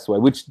be the best way.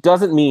 Which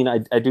doesn't mean,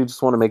 I do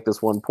just want to make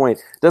this one point,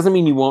 doesn't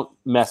mean you won't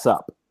mess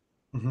up.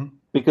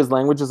 because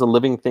language is a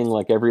living thing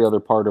like every other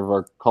part of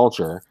our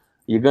culture.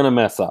 You're going to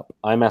mess up.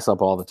 I mess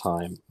up all the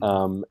time.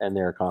 And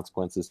there are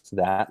consequences to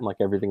that. And like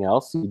everything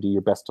else, you do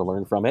your best to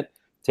learn from it,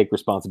 take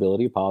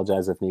responsibility,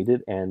 apologize if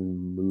needed,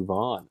 and move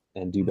on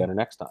and do better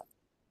next time.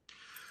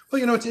 Well,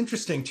 you know, it's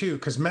interesting too,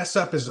 because mess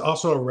up is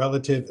also a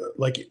relative,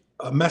 like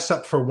a mess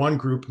up for one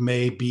group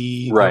may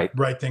be Right.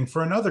 the right thing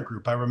for another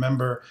group. I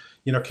remember,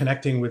 you know,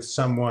 connecting with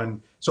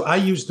someone. So I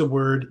use the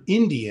word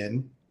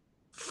Indian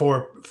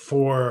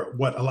for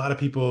what a lot of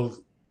people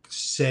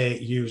say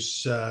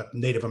use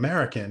Native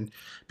American,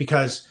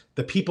 because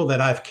the people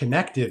that I've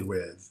connected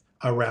with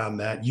around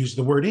that use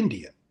the word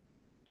Indian.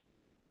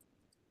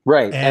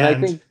 Right. And I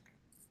And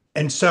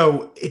think,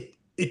 so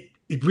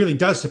it really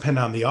does depend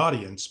on the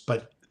audience,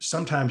 but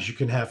sometimes you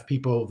can have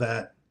people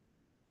that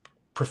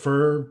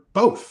prefer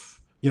both,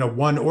 you know,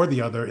 one or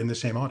the other in the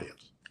same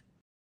audience.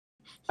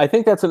 I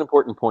think that's an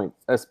important point,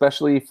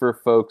 especially for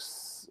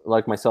folks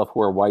like myself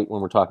who are white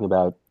when we're talking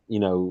about, you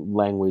know,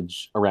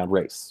 language around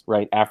race,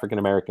 right? African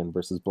American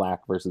versus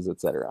Black versus et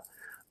cetera,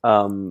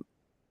 or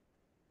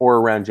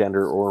around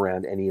gender or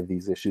around any of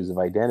these issues of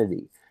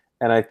identity.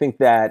 And I think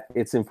that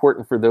it's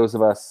important for those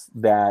of us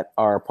that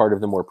are part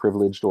of the more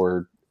privileged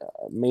or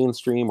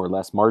mainstream or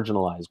less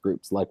marginalized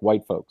groups, like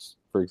white folks,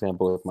 for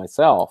example, with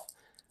myself.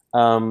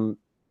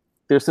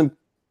 There's some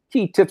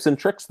key tips and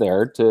tricks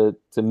there to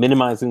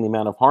minimizing the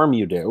amount of harm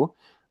you do.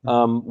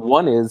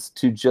 One is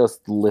to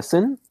just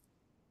listen,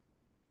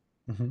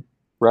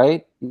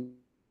 right?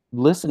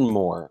 Listen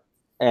more.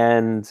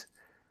 And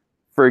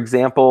for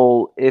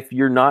example, if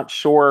you're not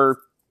sure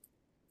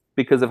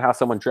because of how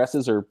someone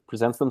dresses or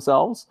presents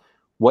themselves,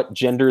 what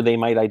gender they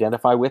might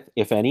identify with,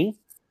 if any,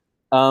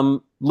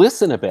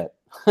 listen a bit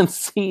and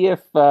see if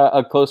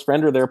a close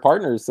friend or their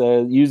partner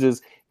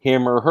uses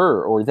him or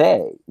her or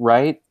they,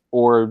 right?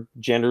 Or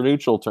gender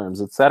neutral terms,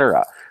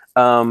 etc.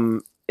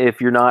 If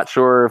you're not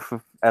sure if,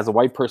 as a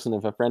white person,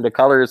 if a friend of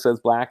color says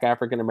Black,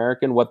 African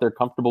American, what they're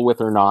comfortable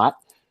with or not,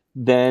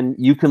 then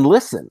you can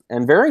listen.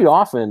 And very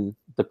often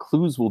the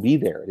clues will be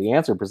there. The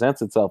answer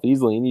presents itself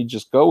easily and you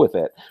just go with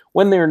it.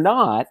 When they're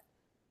not,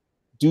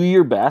 do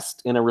your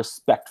best in a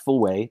respectful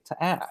way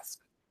to ask.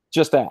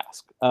 Just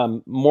ask.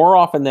 More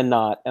often than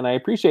not, and I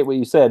appreciate what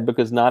you said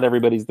because not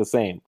everybody's the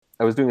same.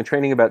 I was doing a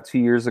training about 2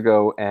 years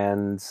ago,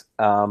 and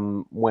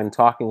when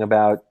talking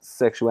about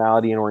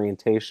sexuality and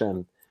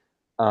orientation,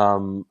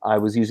 I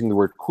was using the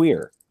word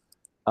queer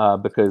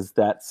because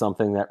that's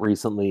something that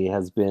recently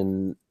has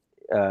been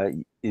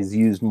is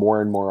used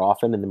more and more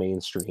often in the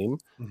mainstream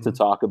to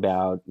talk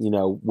about, you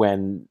know,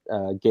 when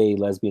gay,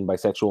 lesbian,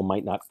 bisexual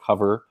might not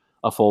cover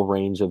a full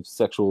range of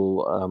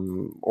sexual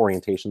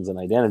orientations and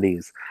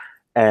identities.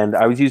 And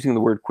I was using the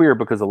word queer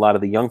because a lot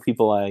of the young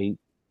people I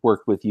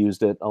worked with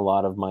used it, a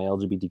lot of my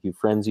LGBTQ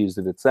friends used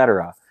it,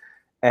 etc.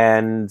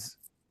 And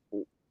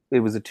it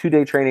was a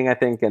 2-day training, I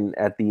think, and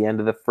at the end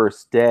of the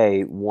first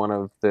day, one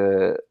of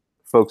the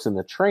folks in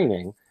the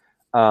training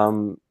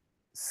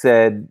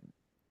said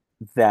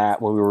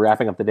that when we were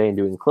wrapping up the day and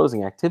doing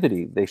closing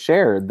activity, they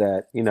shared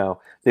that, you know,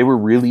 they were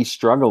really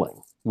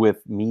struggling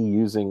with me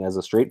using, as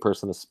a straight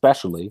person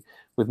especially,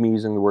 with me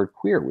using the word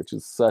queer, which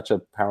is such a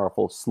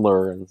powerful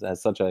slur and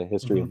has such a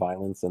history of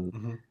violence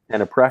and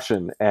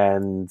oppression.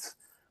 And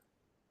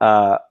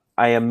I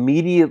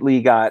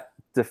immediately got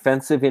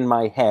defensive in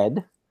my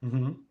head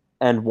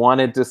and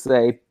wanted to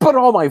say, but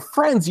all my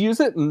friends use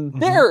it and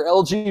they're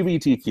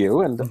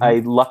LGBTQ. And I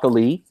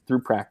luckily,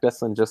 through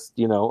practice and just,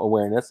 you know,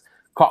 awareness,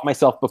 caught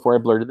myself before I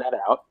blurted that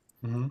out.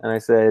 And I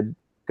said,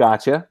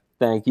 gotcha.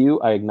 Thank you.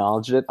 I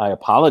acknowledged it. I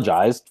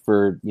apologized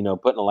for, you know,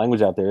 putting a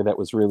language out there that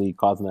was really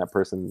causing that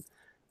person,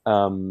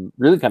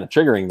 really kind of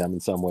triggering them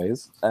in some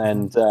ways.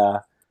 And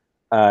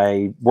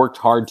I worked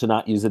hard to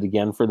not use it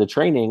again for the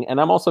training. And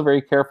I'm also very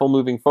careful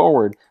moving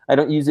forward. I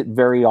don't use it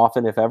very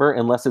often, if ever,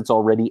 unless it's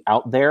already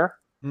out there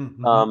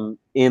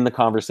in the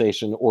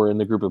conversation or in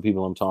the group of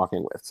people I'm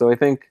talking with. So I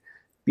think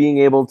being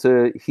able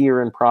to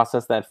hear and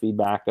process that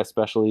feedback,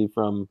 especially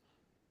from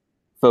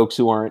folks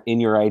who aren't in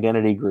your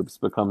identity groups,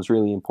 becomes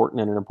really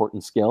important and an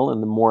important skill.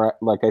 And the more,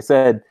 like I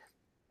said,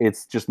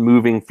 it's just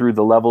moving through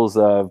the levels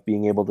of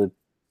being able to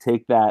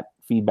take that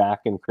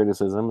feedback and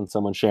criticism and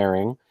someone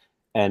sharing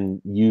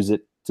and use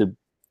it to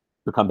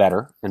become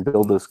better and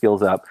build those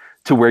skills up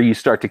to where you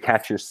start to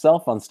catch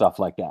yourself on stuff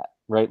like that,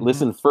 right?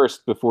 Listen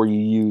first before you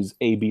use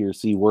A, B, or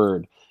C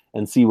word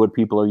and see what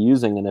people are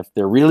using. And if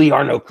there really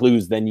are no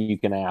clues, then you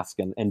can ask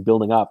and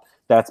building up.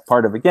 That's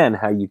part of, again,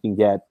 how you can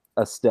get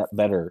a step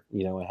better,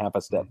 you know, a half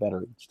a step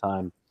better each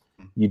time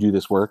you do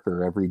this work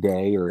or every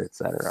day or et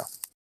cetera.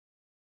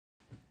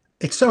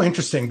 It's so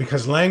interesting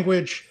because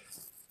language,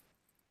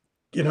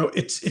 you know,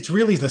 it's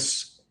really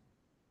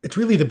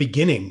the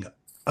beginning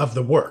of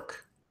the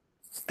work.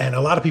 And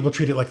a lot of people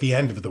treat it like the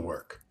end of the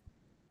work,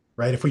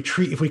 right? If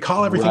we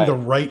call everything the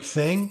right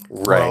thing,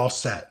 we're all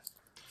set.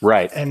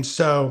 Right. And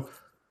so,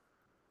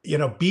 you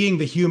know, being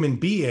the human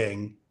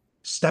being,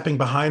 stepping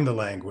behind the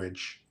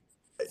language,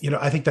 you know,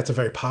 I think that's a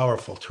very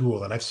powerful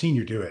tool, and I've seen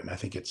you do it, and I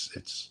think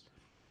it's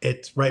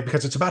right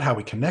because it's about how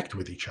we connect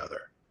with each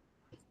other.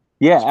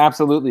 Yeah,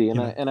 absolutely. And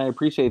You know? I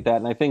appreciate that.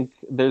 And I think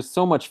there's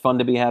so much fun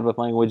to be had with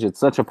language. It's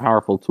such a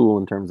powerful tool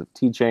in terms of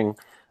teaching.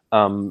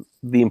 The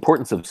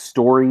importance of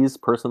stories,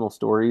 personal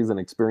stories and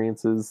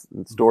experiences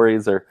and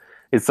stories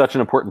is such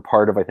an important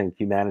part of, I think,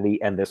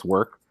 humanity and this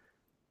work.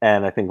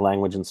 And I think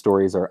language and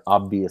stories are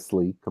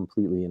obviously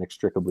completely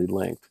inextricably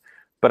linked.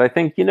 But I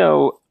think,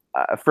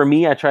 for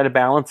me, I try to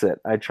balance it.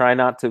 I try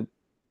not to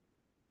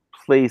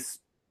place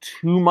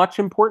too much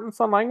importance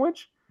on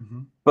language,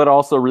 but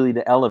also really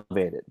to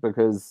elevate it,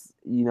 because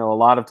a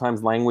lot of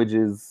times language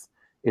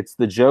it's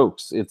the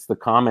jokes, it's the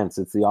comments,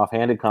 it's the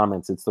offhanded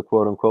comments, it's the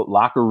quote unquote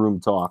locker room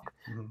talk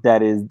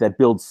that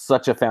builds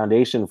such a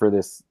foundation for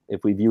this,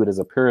 if we view it as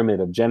a pyramid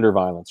of gender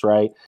violence,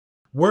 right?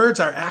 Words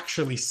are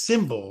actually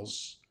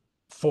symbols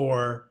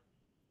for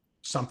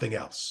something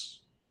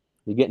else.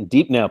 You're getting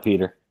deep now,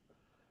 Peter.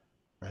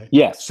 Right?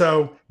 Yes.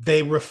 So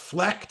they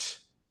reflect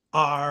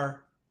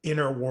our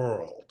inner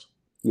world.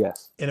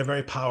 Yes. In a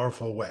very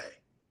powerful way.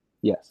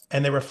 Yes.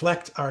 And they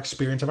reflect our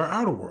experience of our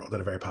outer world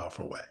in a very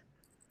powerful way.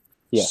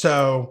 Yes.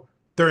 So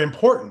they're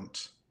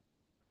important,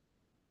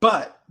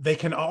 but they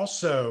can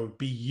also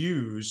be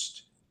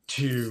used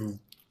to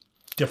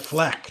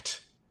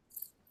deflect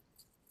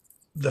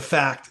the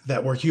fact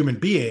that we're human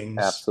beings.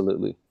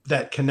 Absolutely.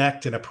 That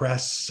connect and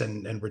oppress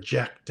and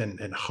reject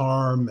and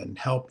harm and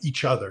help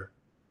each other.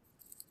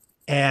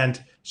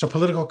 And so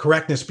political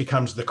correctness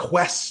becomes the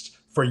quest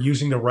for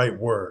using the right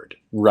word.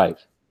 Right.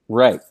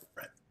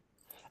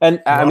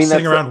 And I mean,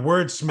 sitting around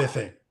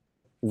wordsmithing.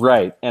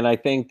 Right. And I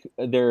think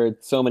there are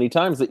so many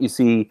times that you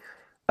see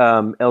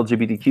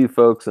LGBTQ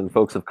folks and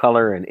folks of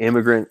color and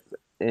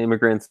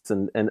immigrants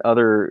and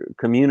other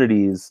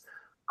communities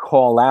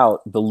call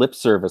out the lip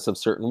service of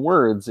certain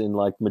words in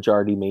like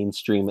majority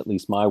mainstream, at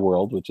least my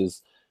world, which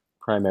is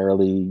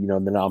primarily,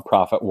 the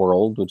nonprofit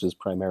world, which is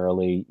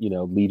primarily,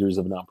 leaders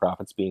of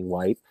nonprofits being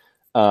white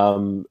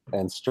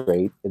and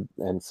straight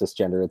and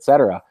cisgender, et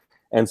cetera.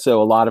 And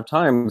so a lot of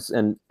times,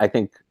 and I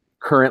think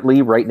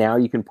currently right now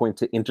you can point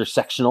to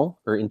intersectional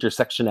or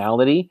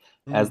intersectionality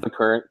as the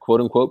current quote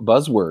unquote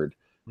buzzword,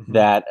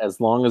 that as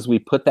long as we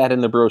put that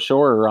in the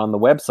brochure or on the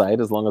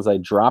website, as long as I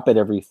drop it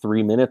every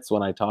 3 minutes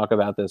when I talk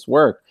about this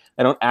work,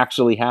 I don't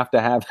actually have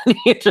to have any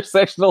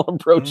intersectional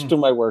approach to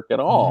my work at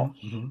all.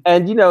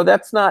 And,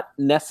 that's not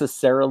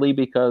necessarily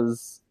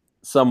because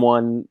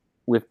someone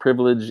with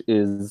privilege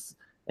is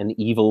an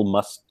evil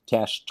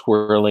mustache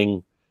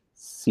twirling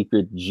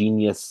secret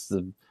genius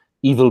of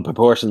evil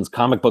proportions,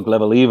 comic book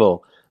level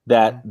evil,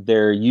 that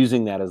they're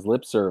using that as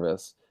lip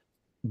service.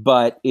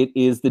 But it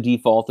is the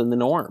default and the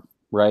norm,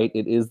 right?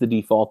 It is the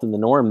default and the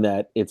norm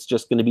that it's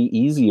just going to be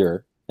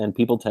easier, and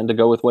people tend to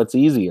go with what's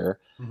easier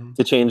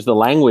to change the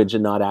language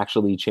and not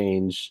actually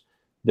change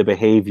the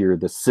behavior,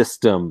 the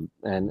system,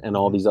 and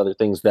all these other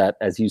things that,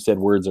 as you said,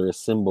 words are a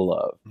symbol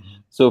of.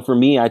 So for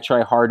me, I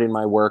try hard in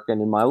my work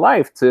and in my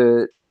life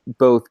to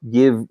both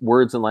give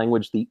words and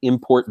language the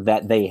import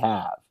that they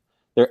have.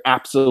 They're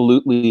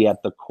absolutely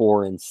at the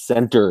core and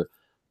center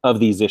of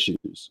these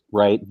issues,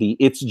 right?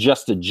 It's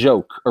just a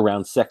joke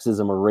around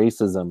sexism or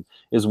racism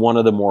is one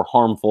of the more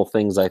harmful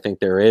things I think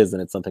there is.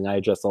 And it's something I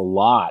address a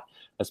lot,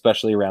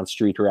 especially around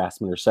street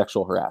harassment or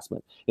sexual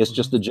harassment. It's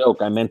just a joke.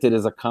 I meant it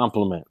as a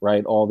compliment,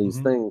 right? All these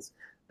things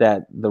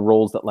that the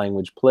roles that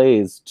language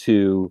plays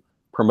to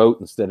promote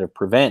instead of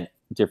prevent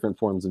different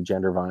forms of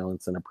gender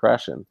violence and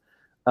oppression.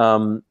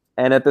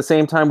 And at the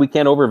same time, we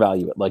can't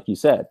overvalue it, like you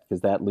said,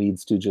 because that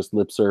leads to just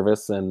lip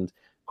service and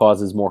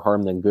causes more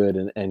harm than good,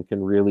 and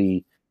can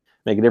really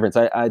make a difference.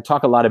 I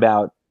talk a lot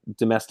about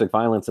domestic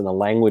violence and the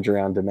language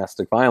around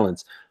domestic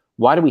violence.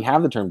 Why do we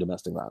have the term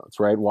domestic violence,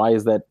 right? Why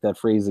is that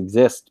phrase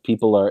exist?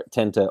 People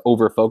tend to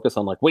over focus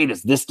on like, wait,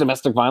 is this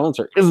domestic violence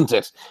or isn't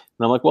it?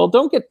 And I'm like, well,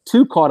 don't get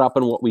too caught up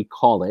in what we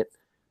call it.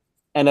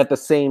 And at the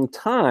same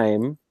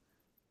time,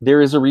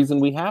 there is a reason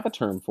we have a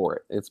term for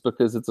it. It's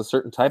because it's a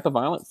certain type of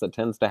violence that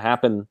tends to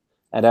happen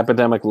at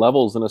epidemic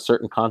levels in a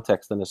certain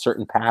context, in a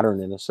certain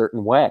pattern, in a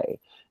certain way.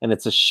 And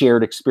it's a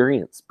shared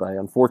experience by,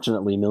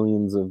 unfortunately,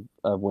 millions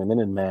of women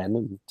and men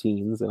and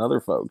teens and other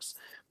folks.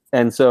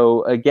 And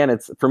so, again,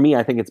 for me,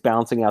 I think it's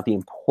balancing out the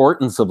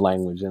importance of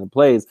language in it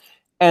plays.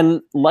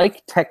 And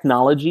like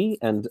technology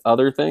and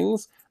other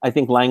things, I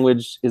think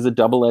language is a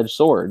double-edged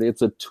sword.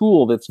 It's a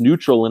tool that's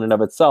neutral in and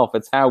of itself.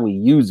 It's how we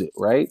use it,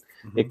 right?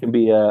 It can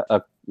be a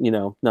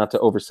not to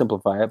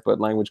oversimplify it, but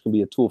language can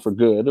be a tool for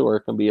good, or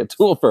it can be a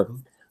tool for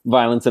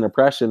violence and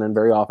oppression, and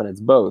very often it's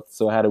both.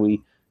 So how do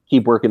we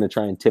keep working to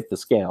try and tip the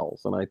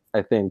scales? And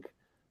I think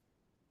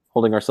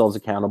holding ourselves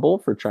accountable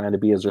for trying to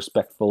be as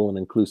respectful and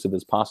inclusive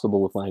as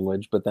possible with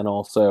language, but then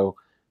also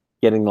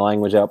getting the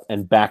language up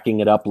and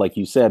backing it up, like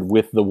you said,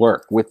 with the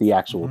work, with the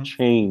actual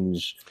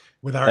change.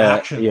 With our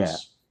actions. Yeah,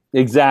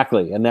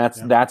 exactly. And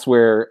that's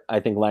where I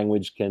think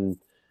language can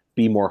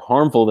be more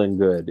harmful than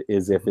good,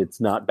 is if it's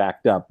not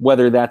backed up,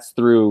 whether that's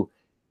through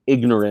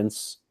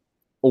ignorance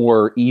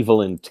or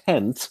evil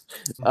intent,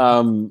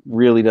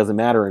 really doesn't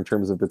matter in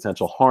terms of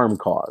potential harm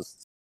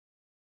caused.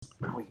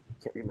 Oh, you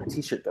can't read my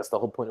t-shirt. That's the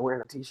whole point of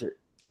wearing a t-shirt.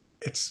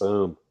 It's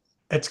boom.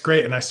 It's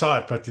great, and I saw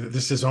it, but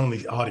this is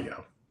only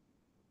audio.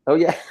 Oh,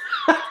 yeah.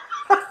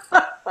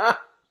 I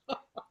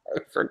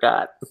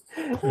forgot.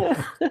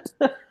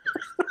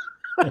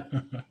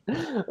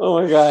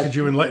 Oh, my God. Could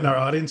you enlighten our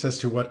audience as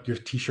to what your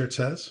t-shirt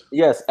says?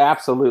 Yes,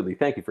 absolutely.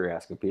 Thank you for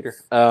asking, Peter.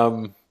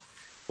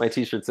 My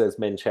t-shirt says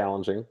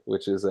MenChallenging,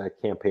 which is a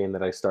campaign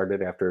that I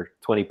started after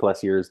 20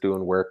 plus years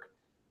doing work,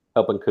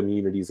 helping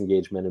communities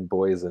engage men and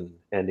boys in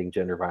ending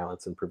gender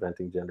violence and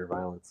preventing gender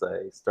violence.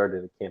 I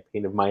started a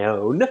campaign of my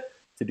own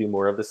to do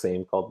more of the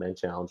same called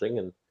MenChallenging.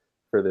 And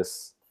for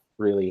this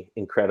really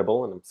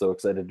incredible, and I'm so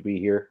excited to be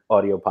here,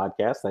 audio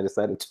podcast, I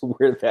decided to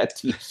wear that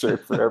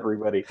t-shirt for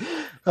everybody.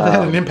 That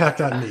had an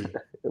impact on me.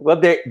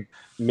 Well,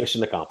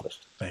 mission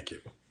accomplished. Thank you.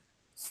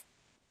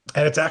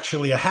 And it's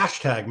actually a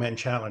hashtag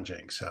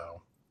MenChallenging, so.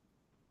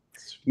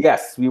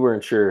 Yes, we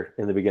weren't sure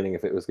in the beginning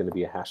if it was going to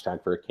be a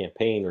hashtag for a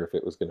campaign or if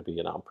it was going to be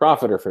a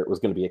nonprofit or if it was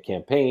going to be a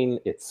campaign,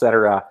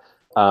 etc.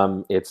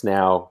 It's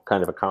now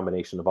kind of a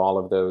combination of all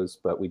of those,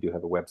 but we do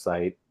have a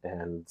website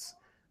and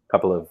a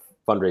couple of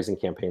fundraising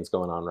campaigns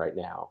going on right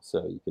now.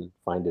 So you can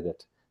find it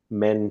at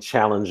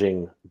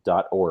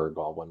menchallenging.org,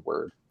 all one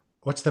word.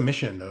 What's the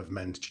mission of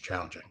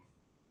MenChallenging?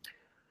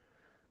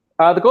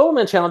 The goal of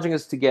MenChallenging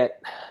is to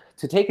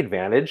take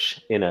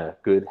advantage in a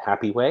good,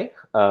 happy way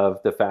of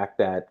the fact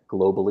that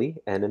globally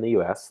and in the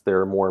US,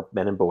 there are more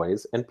men and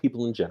boys and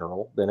people in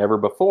general than ever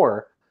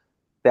before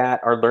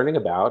that are learning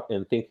about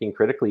and thinking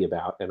critically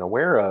about and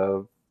aware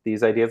of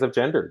these ideas of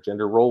gender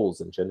roles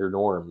and gender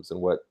norms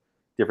and what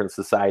different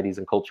societies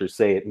and cultures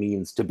say it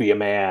means to be a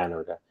man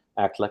or to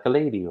act like a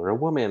lady or a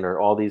woman or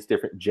all these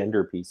different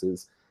gender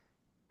pieces.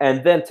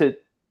 And then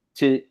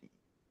to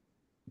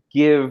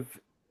give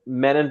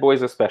men and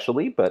boys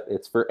especially, but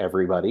it's for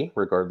everybody,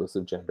 regardless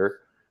of gender,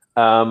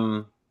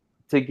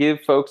 to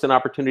give folks an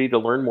opportunity to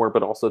learn more,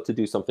 but also to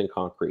do something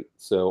concrete.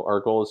 So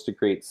our goal is to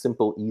create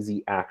simple,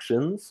 easy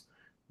actions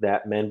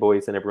that men,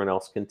 boys, and everyone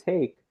else can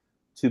take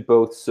to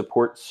both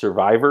support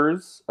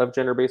survivors of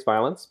gender-based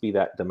violence, be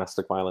that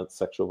domestic violence,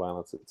 sexual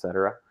violence,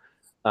 etc.,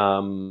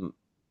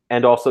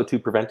 and also to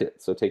prevent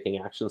it. So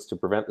taking actions to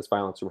prevent this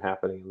violence from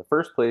happening in the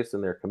first place in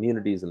their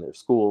communities, in their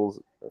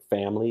schools, their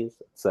families,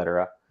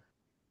 etc.,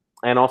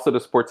 and also to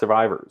support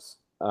survivors.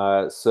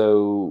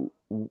 So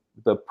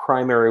the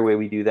primary way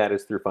we do that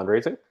is through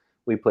fundraising.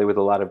 We play with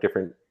a lot of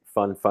different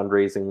fun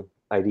fundraising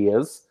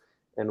ideas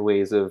and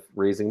ways of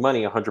raising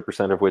money,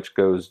 100% of which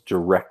goes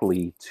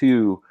directly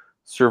to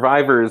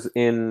survivors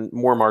in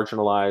more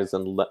marginalized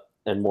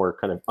and more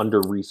kind of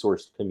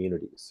under-resourced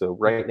communities. So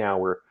right now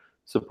we're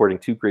supporting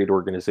two great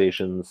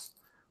organizations.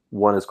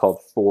 One is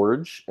called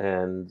Forge,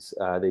 and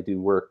they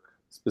do work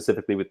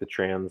specifically with the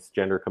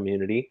transgender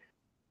community,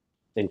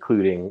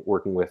 including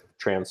working with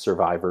trans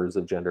survivors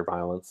of gender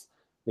violence.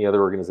 The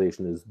other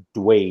organization is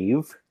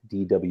DWAVE,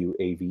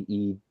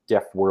 D-W-A-V-E,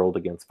 Deaf World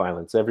Against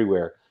Violence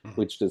Everywhere,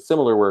 which does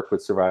similar work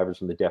with survivors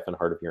from the deaf and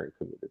hard of hearing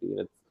community. And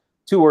it's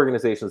two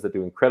organizations that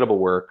do incredible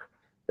work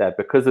that,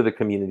 because of the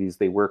communities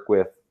they work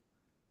with,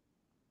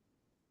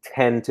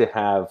 tend to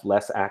have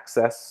less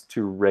access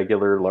to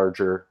regular,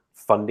 larger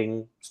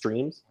funding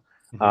streams.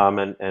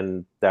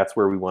 And that's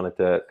where we wanted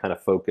to kind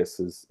of focus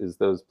is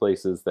those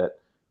places that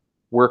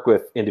work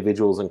with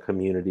individuals and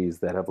communities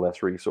that have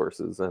less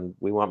resources. And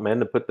we want men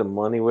to put the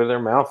money where their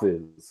mouth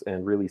is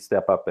and really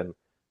step up and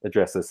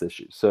address this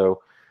issue.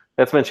 So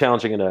that's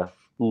MenChallenging in a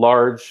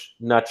large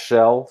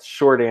nutshell.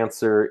 Short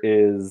answer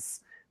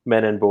is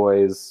men and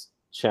boys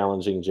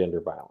challenging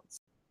gender violence.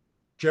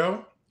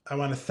 Joe, I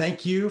want to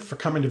thank you for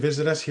coming to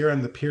visit us here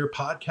on the Peer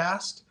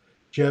Podcast.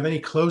 Do you have any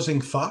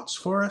closing thoughts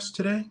for us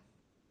today?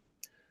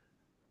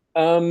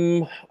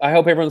 I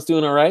hope everyone's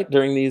doing all right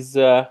during these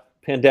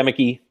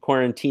pandemic-y,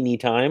 quarantine-y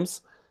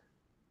times.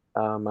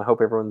 I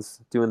hope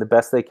everyone's doing the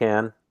best they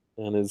can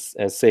and is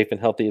as safe and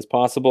healthy as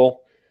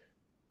possible.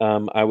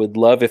 I would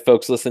love if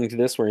folks listening to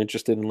this were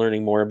interested in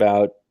learning more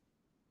about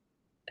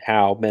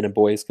how men and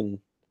boys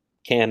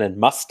can and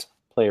must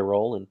play a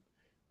role in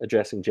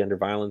addressing gender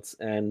violence.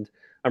 And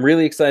I'm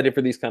really excited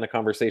for these kind of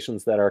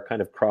conversations that are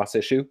kind of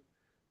cross-issue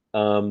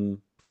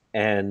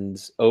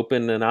and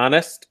open and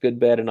honest, good,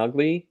 bad, and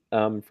ugly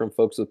from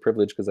folks with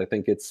privilege, because I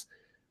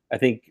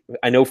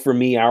know for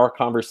me, our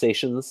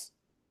conversations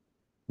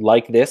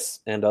like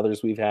this and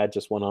others we've had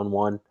just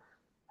one-on-one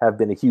have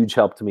been a huge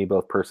help to me,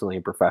 both personally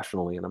and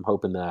professionally. And I'm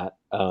hoping that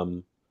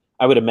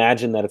I would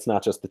imagine that it's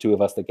not just the two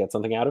of us that get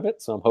something out of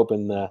it. So I'm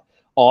hoping that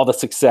all the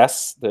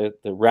success, the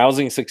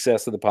rousing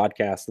success of the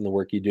podcast and the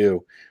work you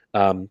do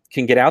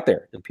can get out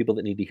there, and people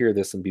that need to hear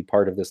this and be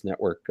part of this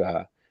network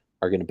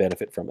are going to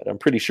benefit from it. I'm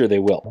pretty sure they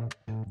will.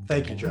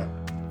 Thank you, Joe.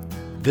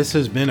 This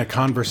has been a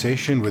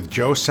conversation with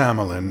Joe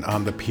Samalin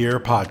on the Peer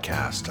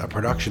Podcast, a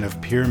production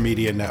of Peer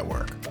Media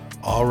Network.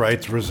 All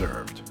rights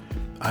reserved.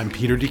 I'm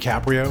Peter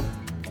DiCaprio.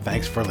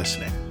 Thanks for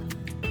listening.